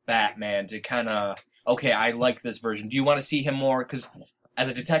Batman to kind of, okay, I like this version? Do you want to see him more because as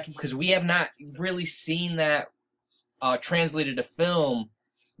a detective, because we have not really seen that translated to film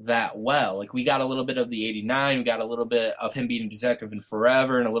that well. Like, we got a little bit of the 89, we got a little bit of him being a detective in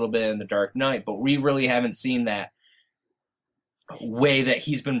Forever, and a little bit in The Dark Knight, but we really haven't seen that way that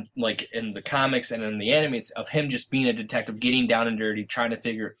he's been, like, in the comics and in the animated, of him just being a detective, getting down and dirty, trying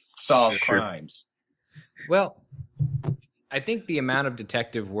to solve crimes. Well, I think the amount of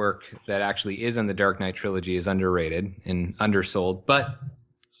detective work that actually is in the Dark Knight trilogy is underrated and undersold. But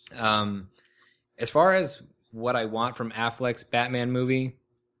as far as what I want from Affleck's Batman movie,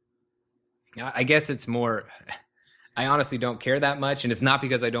 I guess it's more, I honestly don't care that much. And it's not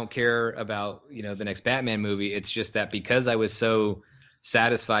because I don't care about, the next Batman movie. It's just that because I was so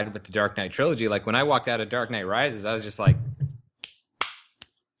satisfied with the Dark Knight trilogy, like when I walked out of Dark Knight Rises, I was just like,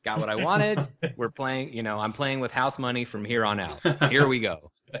 got what I wanted. We're playing, I'm playing with house money from here on out. Here we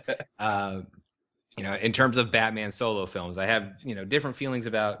go. In terms of Batman solo films, I have, different feelings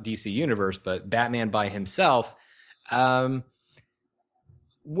about DC Universe, but Batman by himself,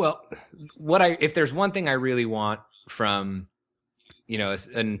 well, if there's one thing I really want from, a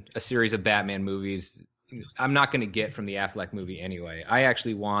series of Batman movies, I'm not going to get from the Affleck movie anyway. I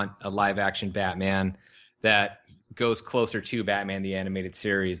actually want a live action Batman that goes closer to Batman the Animated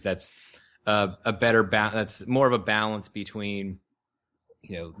Series. That's a better that's more of a balance between,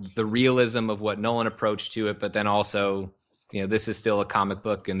 the realism of what Nolan approached to it, but then also, this is still a comic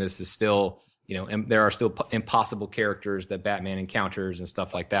book, and this is still, and there are still impossible characters that Batman encounters and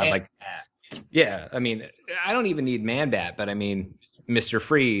stuff like that. Yeah, I mean, I don't even need Man-Bat, but I mean, Mr.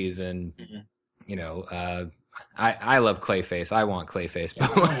 Freeze and, I love Clayface. I want Clayface, but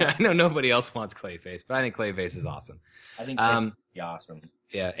I know nobody else wants Clayface, but I think Clayface is awesome. I think Clayface would be awesome.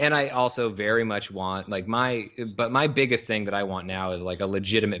 Yeah, and I also very much want, my biggest thing that I want now is like a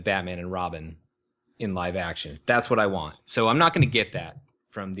legitimate Batman and Robin in live action. That's what I want. So I'm not going to get that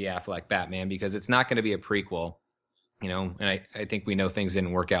from the Affleck Batman because it's not going to be a prequel, and I think we know things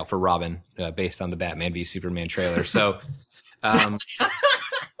didn't work out for Robin based on the Batman v Superman trailer. So,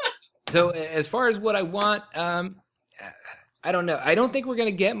 so as far as what I want, I don't know. I don't think we're going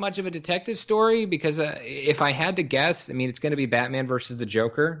to get much of a detective story because if I had to guess, I mean, it's going to be Batman versus the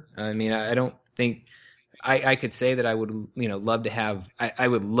Joker. I mean, I don't think I could say that I would, love to have. I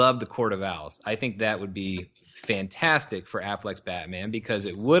would love the Court of Owls. I think that would be fantastic for Affleck's Batman because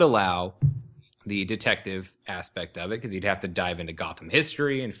it would allow the detective aspect of it because he'd have to dive into Gotham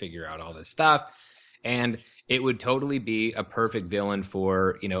history and figure out all this stuff. And it would totally be a perfect villain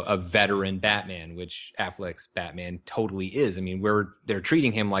for, a veteran Batman, which Affleck's Batman totally is. I mean, they're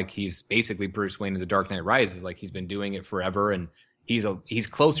treating him like he's basically Bruce Wayne in The Dark Knight Rises, like he's been doing it forever, and he's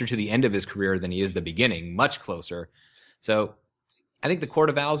closer to the end of his career than he is the beginning, much closer. So I think the Court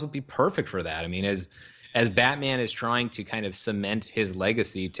of Owls would be perfect for that. I mean, as Batman is trying to kind of cement his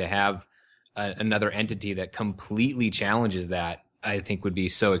legacy to have another entity that completely challenges that I think would be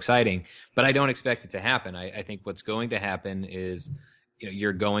so exciting. But I don't expect it to happen. I think what's going to happen is,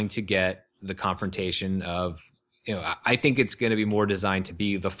 you're going to get the confrontation of, I think it's going to be more designed to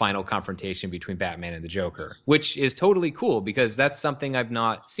be the final confrontation between Batman and the Joker, which is totally cool because that's something I've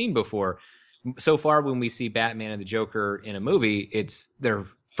not seen before. So far, when we see Batman and the Joker in a movie, it's their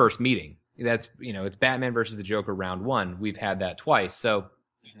first meeting. That's, it's Batman versus the Joker round one. We've had that twice. So,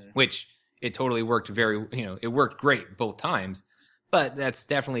 which it totally worked it worked great both times. But that's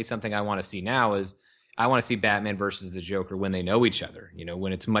definitely something I want to see now is I want to see Batman versus the Joker when they know each other,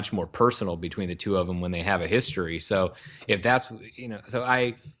 when it's much more personal between the two of them, when they have a history. So if that's,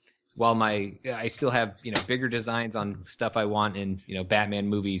 while I still have, bigger designs on stuff I want in, Batman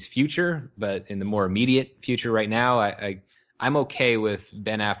movies future, but in the more immediate future right now, I'm okay with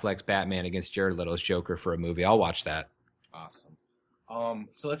Ben Affleck's Batman against Jared Leto's Joker for a movie. I'll watch that. Awesome.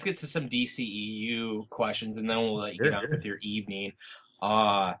 So let's get to some DCEU questions, and then we'll let you get on with your evening.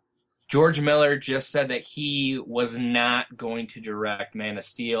 George Miller just said that he was not going to direct Man of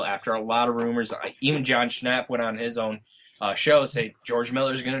Steel after a lot of rumors. Even John Schnapp went on his own show say George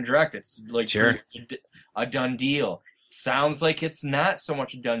Miller's going to direct. It's like a done deal. Sounds like it's not so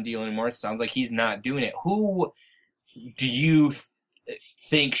much a done deal anymore. It sounds like he's not doing it. Who do you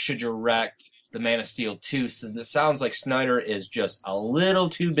think should direct the Man of Steel 2? So it sounds like Snyder is just a little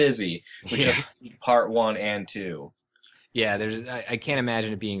too busy with just part 1 and 2. Yeah, I can't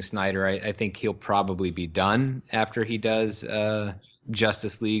imagine it being Snyder. I think he'll probably be done after he does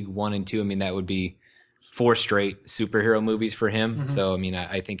Justice League 1 and 2. I mean, that would be 4 straight superhero movies for him. Mm-hmm. So, I mean,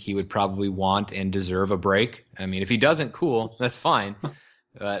 I think he would probably want and deserve a break. I mean, if he doesn't, cool, that's fine.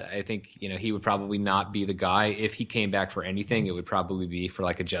 But I think, he would probably not be the guy. If he came back for anything, it would probably be for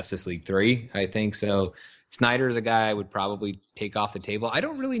like a Justice League 3, I think. So Snyder is a guy I would probably take off the table. I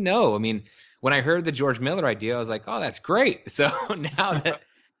don't really know. I mean, when I heard the George Miller idea, I was like, oh, that's great. So now that,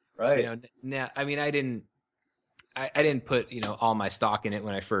 right. Now, I mean, I didn't put, all my stock in it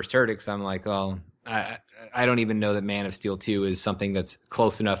when I first heard it. Cause I'm like, oh, I don't even know that Man of Steel 2 is something that's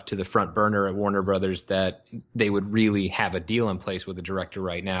close enough to the front burner at Warner Brothers that they would really have a deal in place with the director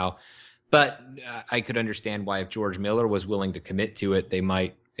right now. But I could understand why if George Miller was willing to commit to it,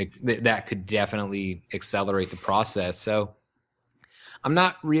 that could definitely accelerate the process. So I'm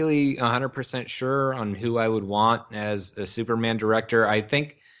not really 100% sure on who I would want as a Superman director. I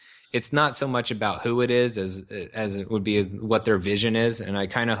think it's not so much about who it is as it would be what their vision is. And I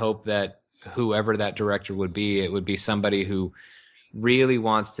kind of hope that whoever that director would be, it would be somebody who really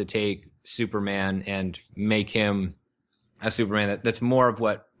wants to take Superman and make him a Superman that's more of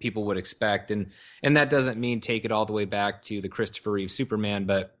what people would expect. And that doesn't mean take it all the way back to the Christopher Reeve Superman,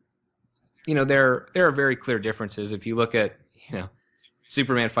 but there are very clear differences. If you look at,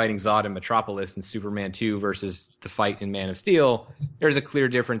 Superman fighting Zod in Metropolis and Superman 2 versus the fight in Man of Steel, there's a clear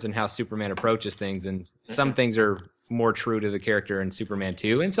difference in how Superman approaches things. And some things are more true to the character in Superman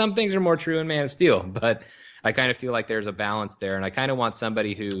 2, and some things are more true in Man of Steel. But I kind of feel like there's a balance there. And I kind of want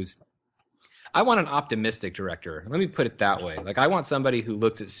somebody I want an optimistic director. Let me put it that way. Like, I want somebody who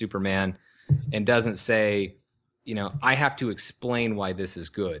looks at Superman and doesn't say, I have to explain why this is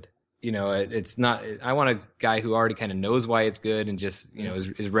good. It's not, I want a guy who already kind of knows why it's good and just,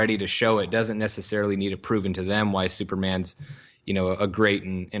 is ready to show it. Doesn't necessarily need it proven to them why Superman's, a great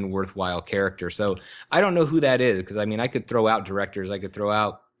and worthwhile character. So I don't know who that is, because I mean, I could throw out directors. I could throw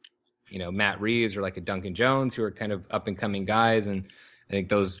out, Matt Reeves or like a Duncan Jones, who are kind of up and coming guys. And I think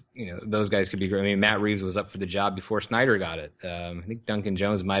those guys could be great. I mean, Matt Reeves was up for the job before Snyder got it. I think Duncan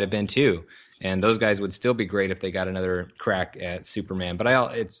Jones might have been too. And those guys would still be great if they got another crack at Superman. But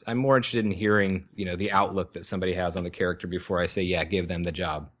I'm more interested in hearing, the outlook that somebody has on the character before I say, yeah, give them the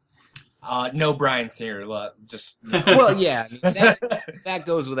job. No Bryan Singer. Just well, yeah, I mean, that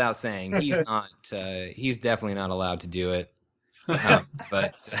goes without saying. He's not. He's definitely not allowed to do it.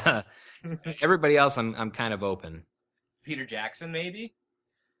 But everybody else, I'm kind of open. Peter Jackson, maybe.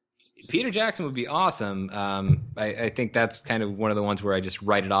 Peter Jackson would be awesome. I think that's kind of one of the ones where I just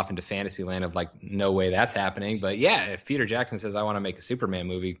write it off into Fantasyland of like, no way that's happening. But yeah, if Peter Jackson says I want to make a Superman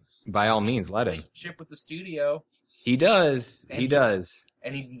movie, by all means, let him. Relationship with the studio. He does. He does.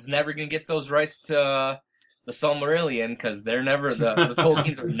 And he's never going to get those rights to the Silmarillion because they're never the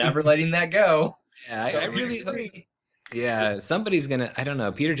Tolkiens are never letting that go. Yeah, so I really. Yeah, somebody's gonna. I don't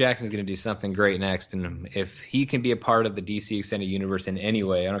know. Peter Jackson's gonna do something great next, and if he can be a part of the DC Extended Universe in any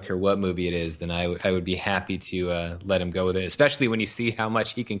way, I don't care what movie it is, then I would be happy to let him go with it. Especially when you see how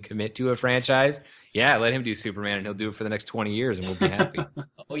much he can commit to a franchise. Yeah, let him do Superman, and he'll do it for the next 20 years, and we'll be happy.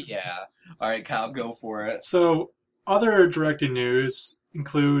 Oh yeah. All right, Kyle, go for it. So, other directing news.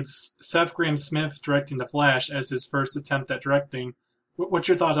 includes Seth Grahame-Smith directing The Flash as his first attempt at directing. What's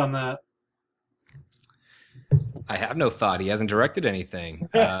your thought on that? I have no thought. He hasn't directed anything.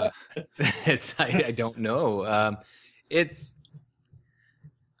 I don't know. It's.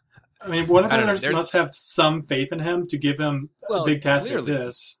 I mean, Warner I don't know. Brothers must have some faith in him to give him a big task like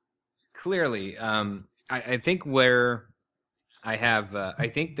this. Clearly, I think where I have, I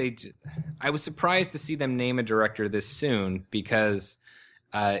think I was surprised to see them name a director this soon because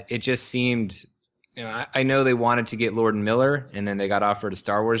it just seemed, I know they wanted to get Lord and Miller, and then they got offered a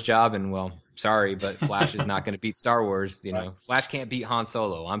Star Wars job, and well, sorry, but Flash is not going to beat Star Wars. Flash can't beat Han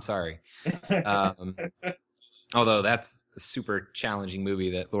Solo. I'm sorry. Although that's a super challenging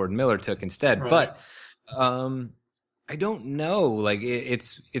movie that Lord and Miller took instead. Right. But I don't know. Like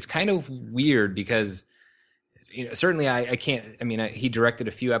it's kind of weird because certainly I can't. I mean, he directed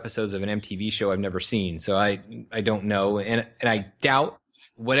a few episodes of an MTV show I've never seen, so I don't know, and I doubt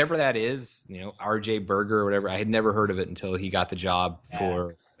whatever that is. R.J. Berger or whatever. I had never heard of it until he got the job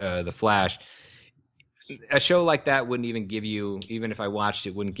for The Flash. A show like that wouldn't even give you, even if I watched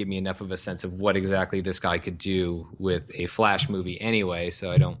it, wouldn't give me enough of a sense of what exactly this guy could do with a Flash movie anyway. So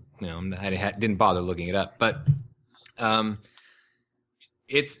I don't, I didn't bother looking it up. But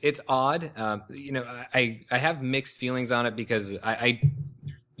it's odd. I have mixed feelings on it because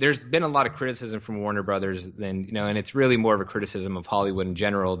there's been a lot of criticism from Warner Brothers, and it's really more of a criticism of Hollywood in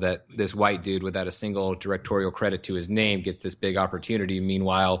general that this white dude without a single directorial credit to his name gets this big opportunity.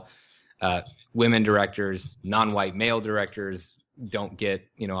 Meanwhile, women directors, non-white male directors don't get,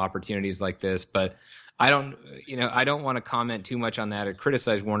 opportunities like this. But I don't want to comment too much on that or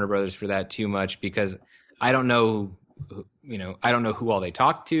criticize Warner Brothers for that too much because I don't know, I don't know who all they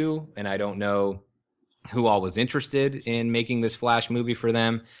talked to, and I don't know who all was interested in making this Flash movie for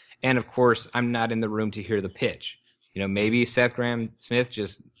them. And of course, I'm not in the room to hear the pitch. Maybe Seth Grahame-Smith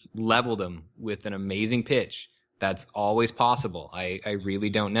just leveled them with an amazing pitch. That's always possible. I really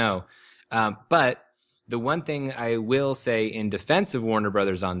don't know. But the one thing I will say in defense of Warner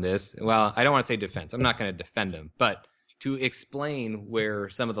Brothers on this, well, I don't want to say defense. I'm not going to defend them, but to explain where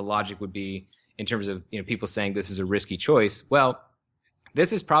some of the logic would be in terms of people saying this is a risky choice. Well,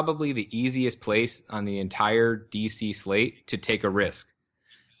 this is probably the easiest place on the entire DC slate to take a risk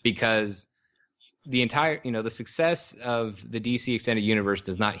because the entire, the success of the DC Extended Universe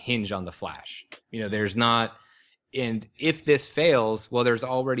does not hinge on the Flash. There's not. And if this fails, well, there's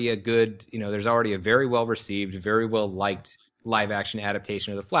already a very well received, very well liked live action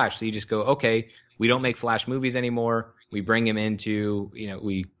adaptation of the Flash. So you just go, okay, we don't make Flash movies anymore. We bring him into,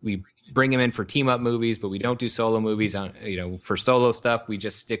 we bring him in for team up movies, but we don't do solo movies on, for solo stuff. We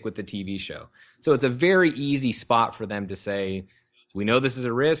just stick with the TV show. So it's a very easy spot for them to say, we know this is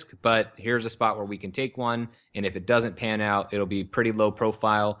a risk, but here's a spot where we can take one. And if it doesn't pan out, it'll be pretty low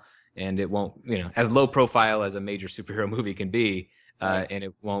profile. And it won't, as low profile as a major superhero movie can be, and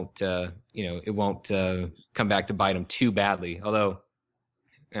it won't, come back to bite them too badly. Although,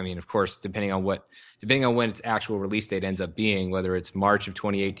 I mean, of course, depending on when its actual release date ends up being, whether it's March of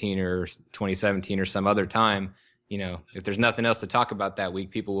 2018 or 2017 or some other time, if there's nothing else to talk about that week,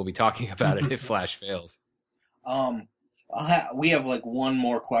 people will be talking about it if Flash fails. We have one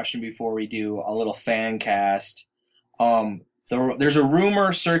more question before we do a little fan cast. There's a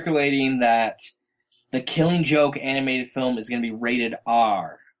rumor circulating that the Killing Joke animated film is going to be rated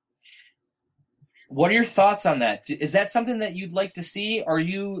R. What are your thoughts on that? Is that something that you'd like to see, or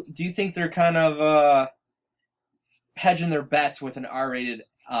do you think they're kind of hedging their bets with an R-rated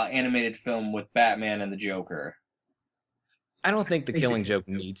animated film with Batman and the Joker? I don't think the Killing Joke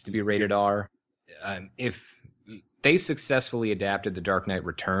needs to be rated R. If they successfully adapted The Dark Knight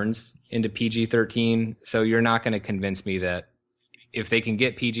Returns into PG-13, so you're not going to convince me that if they can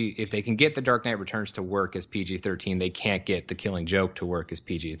get The Dark Knight Returns to work as PG-13, they can't get The Killing Joke to work as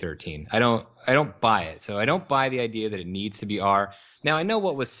PG-13. I don't buy it. So I don't buy the idea that it needs to be R. Now, I know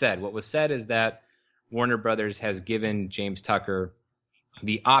what was said. What was said is that Warner Brothers has given James Tucker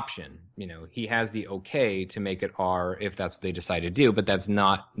the option. He has the okay to make it R if that's what they decide to do, but that's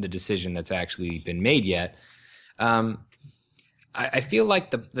not the decision that's actually been made yet. I feel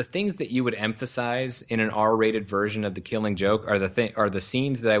like the things that you would emphasize in an R-rated version of The Killing Joke are the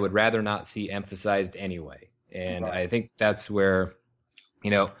scenes that I would rather not see emphasized anyway. And right. I think that's where,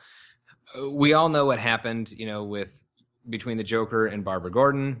 we all know what happened, between the Joker and Barbara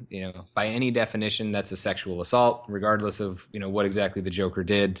Gordon. By any definition, that's a sexual assault, regardless of, what exactly the Joker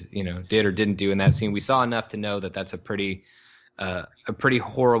did or didn't do in that scene. We saw enough to know that that's a pretty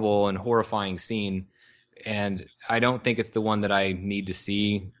horrible and horrifying scene. And I don't think it's the one that I need to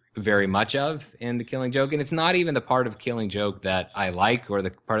see very much of in The Killing Joke. And it's not even the part of Killing Joke that I like or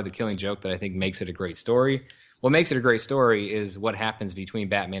the part of The Killing Joke that I think makes it a great story. What makes it a great story is what happens between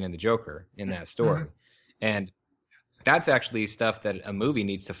Batman and the Joker in that story. And that's actually stuff that a movie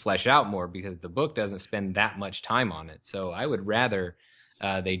needs to flesh out more because the book doesn't spend that much time on it. So I would rather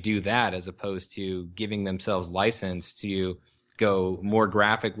they do that as opposed to giving themselves license to go more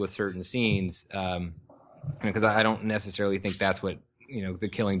graphic with certain scenes. Because I don't necessarily think that's what, The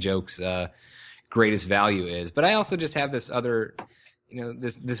Killing Joke's greatest value is. But I also just have this other,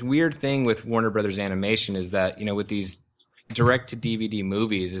 this weird thing with Warner Brothers Animation is that, with these direct to DVD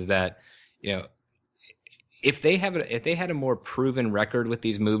movies is that, if they had a more proven record with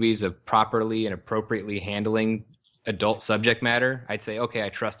these movies of properly and appropriately handling adult subject matter, I'd say, okay, I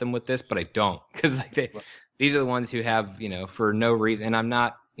trust them with this, but I don't. Because these are the ones who have, for no reason, and I'm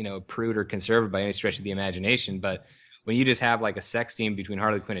not, prude or conservative by any stretch of the imagination, but when you just have like a sex scene between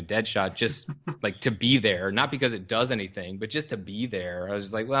Harley Quinn and Deadshot, just like to be there, not because it does anything, but just to be there, I was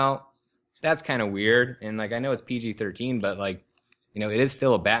just like, well, that's kind of weird. And like, I know it's PG-13, but like, it is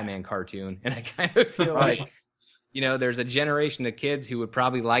still a Batman cartoon. And I kind of feel like, there's a generation of kids who would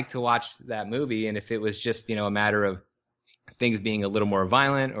probably like to watch that movie. And if it was just, a matter of things being a little more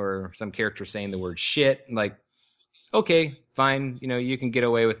violent or some character saying the word shit, like, okay, fine. You can get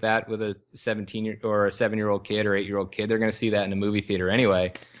away with that with a 17 or a 7-year-old kid or 8-year-old kid. They're going to see that in a movie theater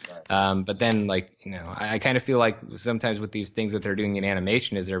anyway. But then like, I kind of feel like sometimes with these things that they're doing in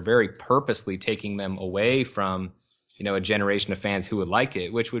animation is they're very purposely taking them away from, a generation of fans who would like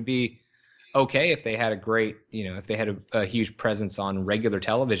it, which would be okay if they had a great, if they had a huge presence on regular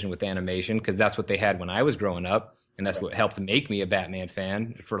television with animation, because that's what they had when I was growing up. And that's what helped make me a Batman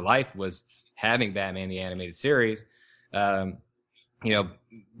fan for life was having Batman the animated series. Like I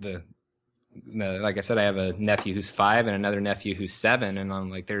said, I have a nephew who's 5 and another nephew who's 7, and I'm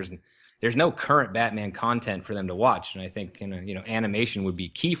like, there's no current Batman content for them to watch, and I think animation would be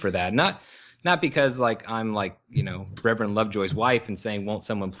key for that. Not because like I'm like Reverend Lovejoy's wife and saying, won't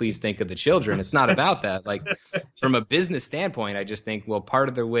someone please think of the children? It's not about that. Like from a business standpoint, I just think, well, part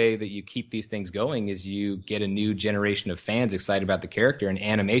of the way that you keep these things going is you get a new generation of fans excited about the character, and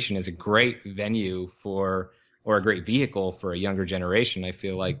animation is a great venue or a great vehicle for a younger generation. I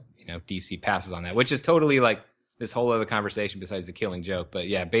feel like, DC passes on that, which is totally like this whole other conversation besides The Killing Joke. But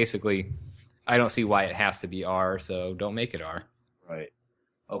yeah, basically, I don't see why it has to be R, so don't make it R. Right.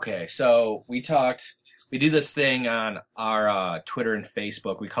 Okay, so we do this thing on our Twitter and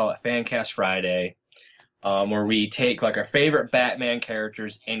Facebook. We call it Fancast Friday, where we take like our favorite Batman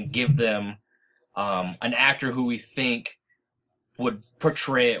characters and give them an actor who we think would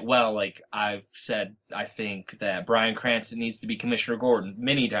portray it well. Like I've said, I think that Bryan Cranston needs to be Commissioner Gordon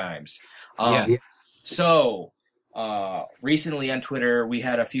many times. So recently on Twitter, we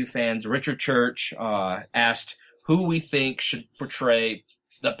had a few fans. Richard Church asked who we think should portray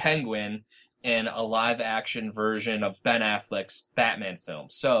the Penguin in a live-action version of Ben Affleck's Batman film.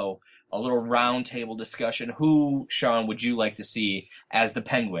 So a little roundtable discussion. Who, Sean, would you like to see as the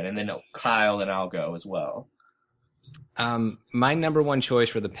Penguin? And then Kyle and I'll go as well. My number one choice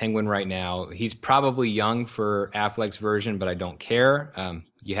for the Penguin right now, he's probably young for Affleck's version, but I don't care.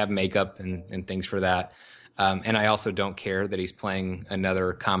 You have makeup and things for that. And I also don't care that he's playing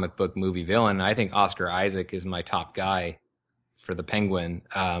another comic book movie villain. I think Oscar Isaac is my top guy for the Penguin.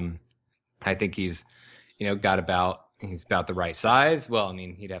 I think he's about the right size. Well, I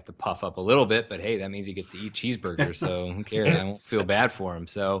mean, he'd have to puff up a little bit, but hey, that means he gets to eat cheeseburgers, so who cares? I won't feel bad for him.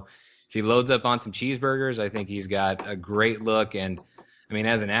 So if he loads up on some cheeseburgers, I think he's got a great look. And I mean,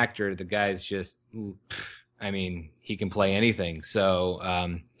 as an actor, the guy's just, he can play anything.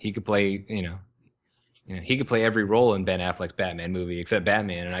 So he could play, he could play every role in Ben Affleck's Batman movie except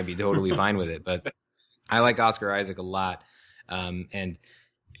Batman, and I'd be totally fine with it. But I like Oscar Isaac a lot. And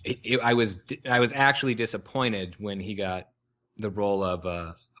I was actually disappointed when he got the role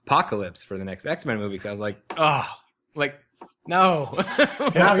of Apocalypse for the next X-Men movie, because I was like, no.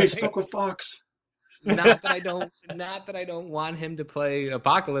 Now he's stuck with Fox. Not that I don't want him to play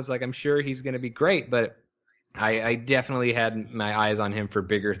Apocalypse. Like, I'm sure he's going to be great, but I definitely had my eyes on him for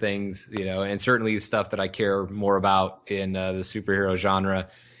bigger things, and certainly stuff that I care more about in the superhero genre.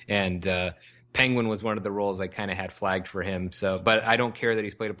 And Penguin was one of the roles I kind of had flagged for him. So, but I don't care that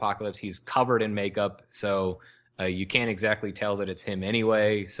he's played Apocalypse. He's covered in makeup, so you can't exactly tell that it's him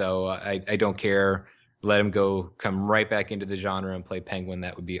anyway. So I don't care. Let him come right back into the genre and play Penguin.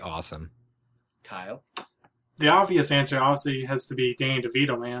 That would be awesome. Kyle? The obvious answer obviously has to be Danny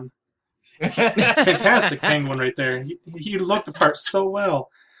DeVito, man. Fantastic Penguin right there. He looked the part so well.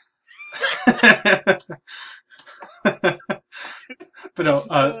 But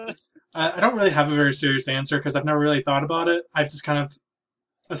no, I don't really have a very serious answer because I've never really thought about it. I've just kind of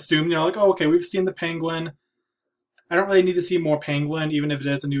assumed, like, oh, okay, we've seen the Penguin. I don't really need to see more Penguin, even if it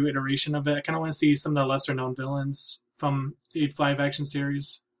is a new iteration of it. I kind of want to see some of the lesser-known villains from the live-action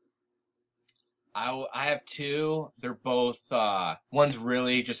series. I have two. They're both, one's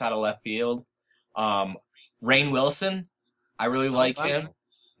really just out of left field. Rainn Wilson, I really like him.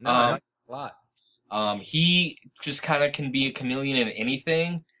 No, I like him a lot. He just kind of can be a chameleon in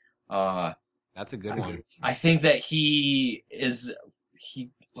anything. That's a good one. I think that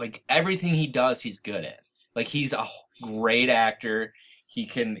everything he does, he's good at. Like, he's a great actor.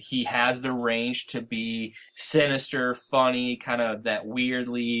 He has the range to be sinister, funny, kind of that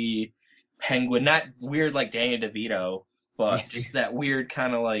weirdly Penguin, not weird like Danny DeVito, but just that weird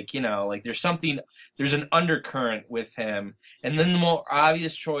kind of like, like there's an undercurrent with him. And then the more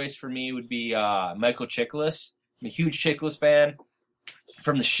obvious choice for me would be Michael Chiklis. I'm a huge Chiklis fan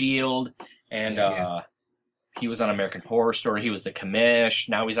from The Shield, and he was on American Horror Story. He was the Commish.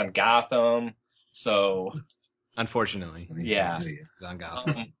 Now he's on Gotham. So, unfortunately, yeah, he's on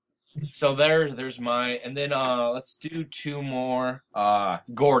Gotham. So there's my, and then let's do two more.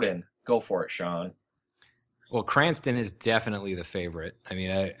 Gordon, go for it, Sean. Well, Cranston is definitely the favorite. I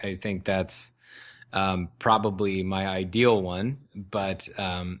mean, I think that's probably my ideal one, but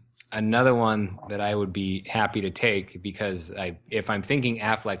another one that I would be happy to take, because if I'm thinking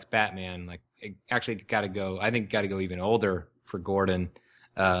Affleck's Batman, like, I actually got to go even older for Gordon,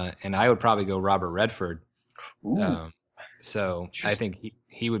 and I would probably go Robert Redford. So I think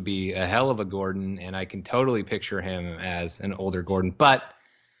he would be a hell of a Gordon, and I can totally picture him as an older Gordon. But,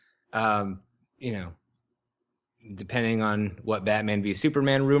 depending on what Batman v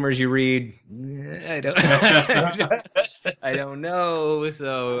Superman rumors you read, I don't know.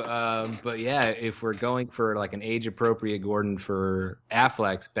 So, but yeah, if we're going for like an age-appropriate Gordon for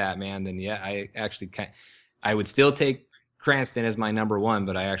Affleck's Batman, then yeah, I would still take Cranston as my number one,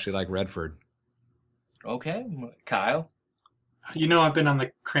 but I actually like Redford. Okay, Kyle. I've been on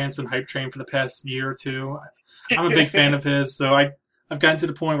the Cranston hype train for the past year or two. I'm a big fan of his, so I've gotten to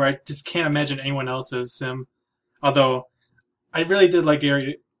the point where I just can't imagine anyone else as him. Although, I really did like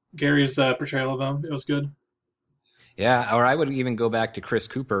Gary's portrayal of him. It was good. Yeah, or I would even go back to Chris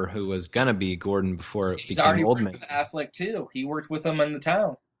Cooper, who was gonna be Gordon before it He's became already Oldman. worked with Affleck too. He worked with him in The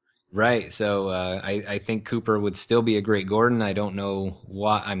Town. Right. So I think Cooper would still be a great Gordon. I don't know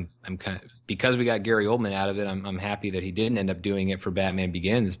why. I'm kind of, because we got Gary Oldman out of it. I'm happy that he didn't end up doing it for Batman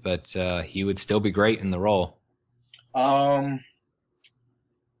Begins, but he would still be great in the role.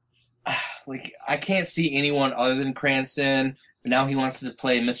 Like, I can't see anyone other than Cranston. But now he wants to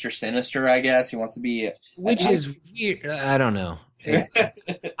play Mr. Sinister, I guess. He wants to be... Which is weird. I don't know.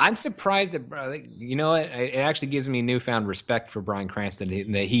 I'm surprised that, you know what? It actually gives me newfound respect for Bryan Cranston,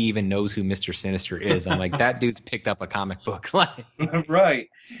 that he even knows who Mr. Sinister is. I'm like, that dude's picked up a comic book. Right.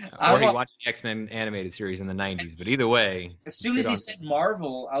 Or he watched the X-Men animated series in the 90s. But either way... As soon as he said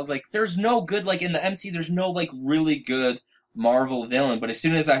Marvel, I was like, there's no good... Like, in the MCU, there's no, like, really good Marvel villain. But as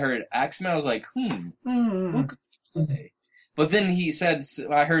soon as I heard X-Men, I was like, who could play? But then he said...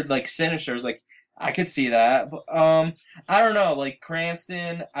 I heard, like, Sinister. I was like, I could see that. But, I don't know. Like,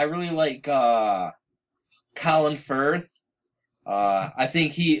 Cranston, I really like Colin Firth. I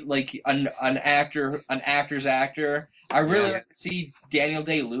think he, like, an actor's actor. I really like to see Daniel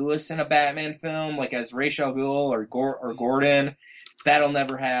Day-Lewis in a Batman film, like as Ra's al Ghul or Gordon. That'll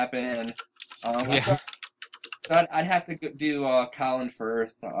never happen. So I'd have to do Colin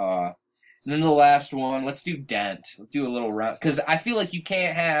Firth. And then the last one, let's do Dent. Let's do a little round. Because I feel like you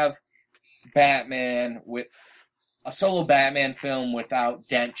can't have Batman with a solo Batman film without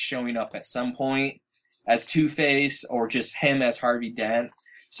Dent showing up at some point as Two-Face or just him as Harvey Dent.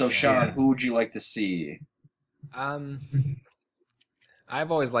 So, Sean, who would you like to see? I've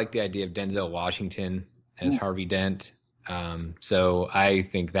always liked the idea of Denzel Washington as Harvey Dent. So I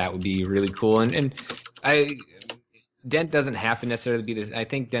think that would be really cool. And Dent doesn't have to necessarily be this. I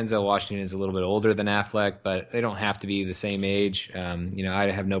think Denzel Washington is a little bit older than Affleck, but they don't have to be the same age.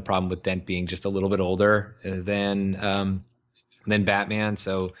 I have no problem with Dent being just a little bit older than Batman.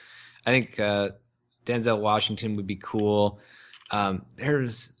 So I think Denzel Washington would be cool.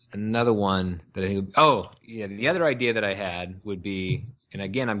 There's another one that I think. The other idea that I had would be, and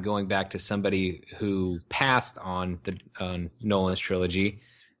again, I'm going back to somebody who passed on Nolan's trilogy,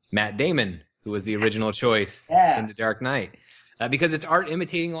 Matt Damon, who was the original choice in The Dark Knight. Because it's art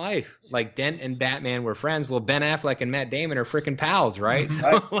imitating life. Like, Dent and Batman were friends. Well, Ben Affleck and Matt Damon are freaking pals, right?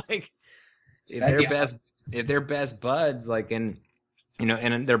 So, like, if they're best buds, like, and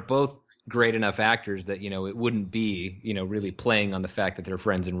they're both great enough actors that, it wouldn't be, really playing on the fact that they're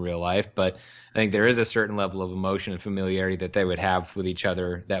friends in real life. But I think there is a certain level of emotion and familiarity that they would have with each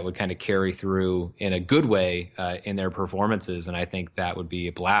other that would kind of carry through in a good way in their performances. And I think that would be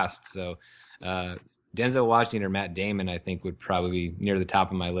a blast. So Denzel Washington or Matt Damon, I think, would probably be near the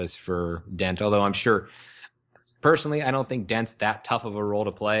top of my list for Dent, although I'm sure personally, I don't think Dent's that tough of a role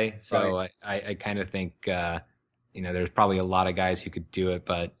to play. So right. I kind of think, there's probably a lot of guys who could do it,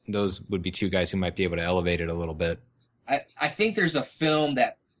 but those would be two guys who might be able to elevate it a little bit. I think there's a film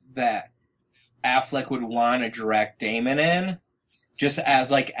that Affleck would want to direct Damon in, just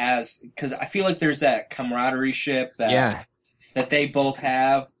because I feel like there's that camaraderie ship that they both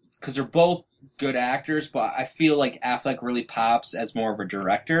have, because they're both good actors, but I feel like Affleck really pops as more of a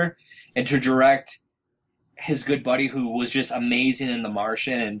director, and to direct his good buddy who was just amazing in The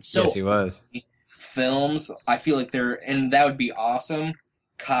Martian and so yes, he was. Films, I feel like and that would be awesome.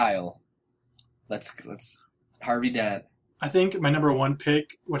 Kyle, let's Harvey Dent. I think my number one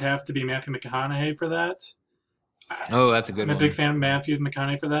pick would have to be Matthew McConaughey for that. Oh, that's a good one. I'm a big fan of Matthew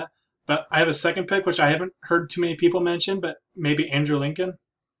McConaughey for that. But I have a second pick, which I haven't heard too many people mention, but maybe Andrew Lincoln.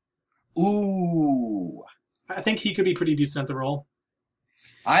 Ooh. I think he could be pretty decent at the role.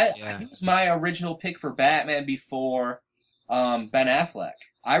 He was my original pick for Batman before Ben Affleck.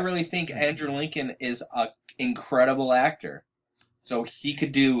 I really think Andrew Lincoln is an incredible actor. So he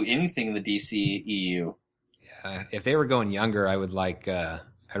could do anything in the DCEU. Yeah, if they were going younger, I would like. I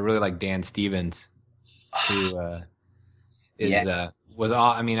really like Dan Stevens, who was.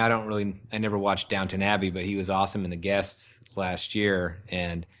 I mean, I never watched Downton Abbey, but he was awesome in The Guest last year,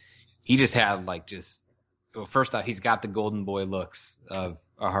 and he just had well, first off, he's got the golden boy looks of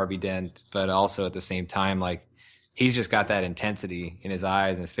a Harvey Dent, but also at the same time, he's just got that intensity in his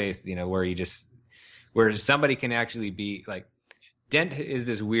eyes and his face, where somebody can actually be Dent is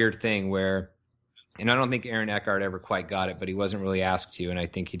this weird thing where, and I don't think Aaron Eckhart ever quite got it, but he wasn't really asked to, and I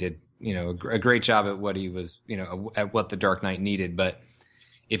think he did, a great job at what he was, at what The Dark Knight needed. But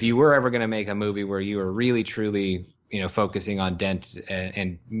if you were ever going to make a movie where you were really, truly, focusing on Dent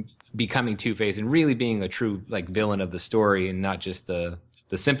and becoming Two-Face and really being a true villain of the story and not just the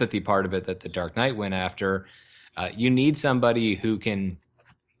sympathy part of it that The Dark Knight went after, you need somebody who can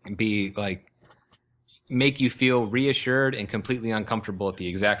be make you feel reassured and completely uncomfortable at the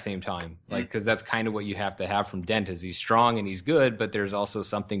exact same time. Because that's kind of what you have to have from Dent, is he's strong and he's good, but there's also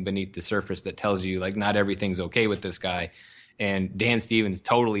something beneath the surface that tells you not everything's okay with this guy. And Dan Stevens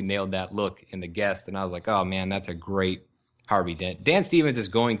totally nailed that look in The Guest. And I was like, oh man, that's a great Harvey Dent. Dan Stevens is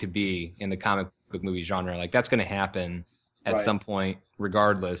going to be in the comic book movie genre. That's going to happen at some point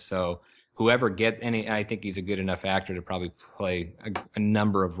regardless. So whoever gets I think he's a good enough actor to probably play a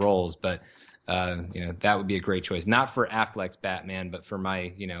number of roles, but that would be a great choice. Not for Affleck's Batman, but for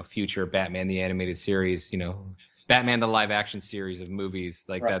my, future Batman the Animated Series, Batman the live action series of movies.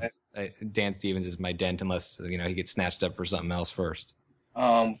 That's Dan Stevens is my Dent, unless he gets snatched up for something else first.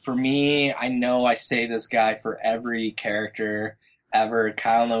 For me, I know I say this guy for every character ever.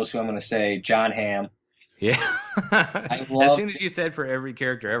 Kyle knows who I'm going to say. John Hamm. Yeah. As soon as you said for every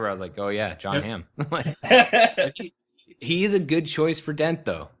character ever, I was like, oh yeah, John Hamm. He is a good choice for Dent,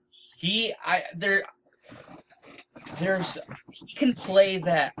 though. He can play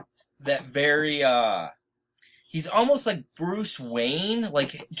that very he's almost like Bruce Wayne,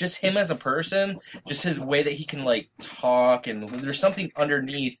 just him as a person, just his way that he can talk, and there's something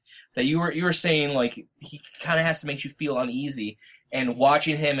underneath that you were saying, he kind of has to make you feel uneasy. And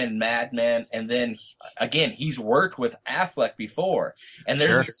watching him in Mad Men, and then again, he's worked with Affleck before, and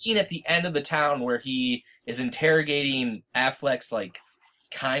there's a scene at the end of The Town where he is interrogating Affleck's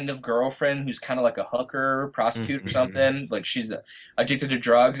kind of girlfriend who's kind of like a hooker, prostitute or something. She's addicted to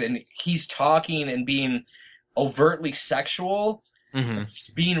drugs, and he's talking and being overtly sexual,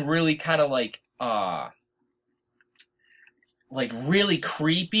 just being really kind of really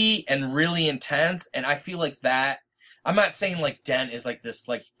creepy and really intense. And I feel like that, I'm not saying Dent is this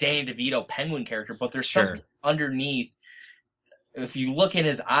Danny DeVito Penguin character, but there's something underneath. If you look in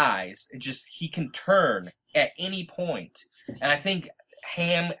his eyes, he can turn at any point. And I think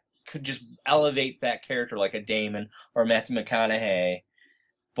Hamm could just elevate that character like a Damon or Matthew McConaughey.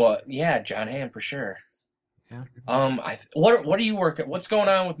 But yeah, John Hamm for sure. Yeah. What are you working? What's going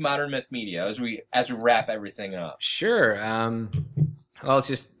on with Modern Myth Media as we wrap everything up? Sure. Well, it's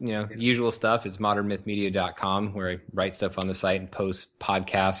just, usual stuff. It's modernmythmedia.com, where I write stuff on the site and post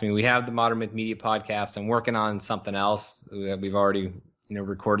podcasts. I mean, we have the Modern Myth Media podcast. I'm working on something else. We've already,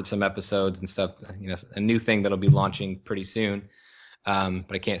 recorded some episodes and stuff, a new thing that'll be launching pretty soon.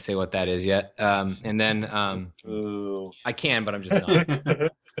 but I can't say what that is yet. And then Ooh. I can, but I'm just not.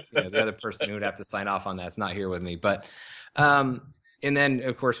 The other person who would have to sign off on that's not here with me. But and then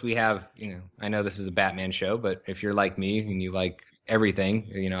of course we have, I know this is a Batman show, but if you're like me and you like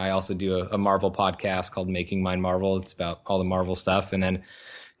everything, I also do a Marvel podcast called Making Mine Marvel. It's about all the Marvel stuff, and then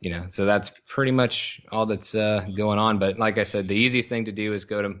so that's pretty much all that's going on. But like I said, the easiest thing to do is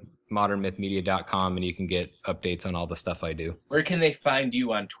go to modernmythmedia.com and you can get updates on all the stuff I do. Where can they find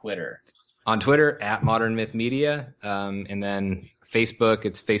you on Twitter? On Twitter at Modern Myth Media, and then Facebook,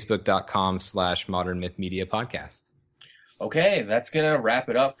 it's facebook.com/Modern Myth Media Podcast. Okay, that's going to wrap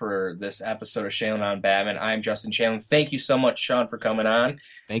it up for this episode of Shailen on Batman. I'm Justin Shailen. Thank you so much, Sean, for coming on.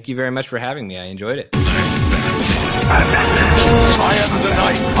 Thank you very much for having me. I enjoyed it.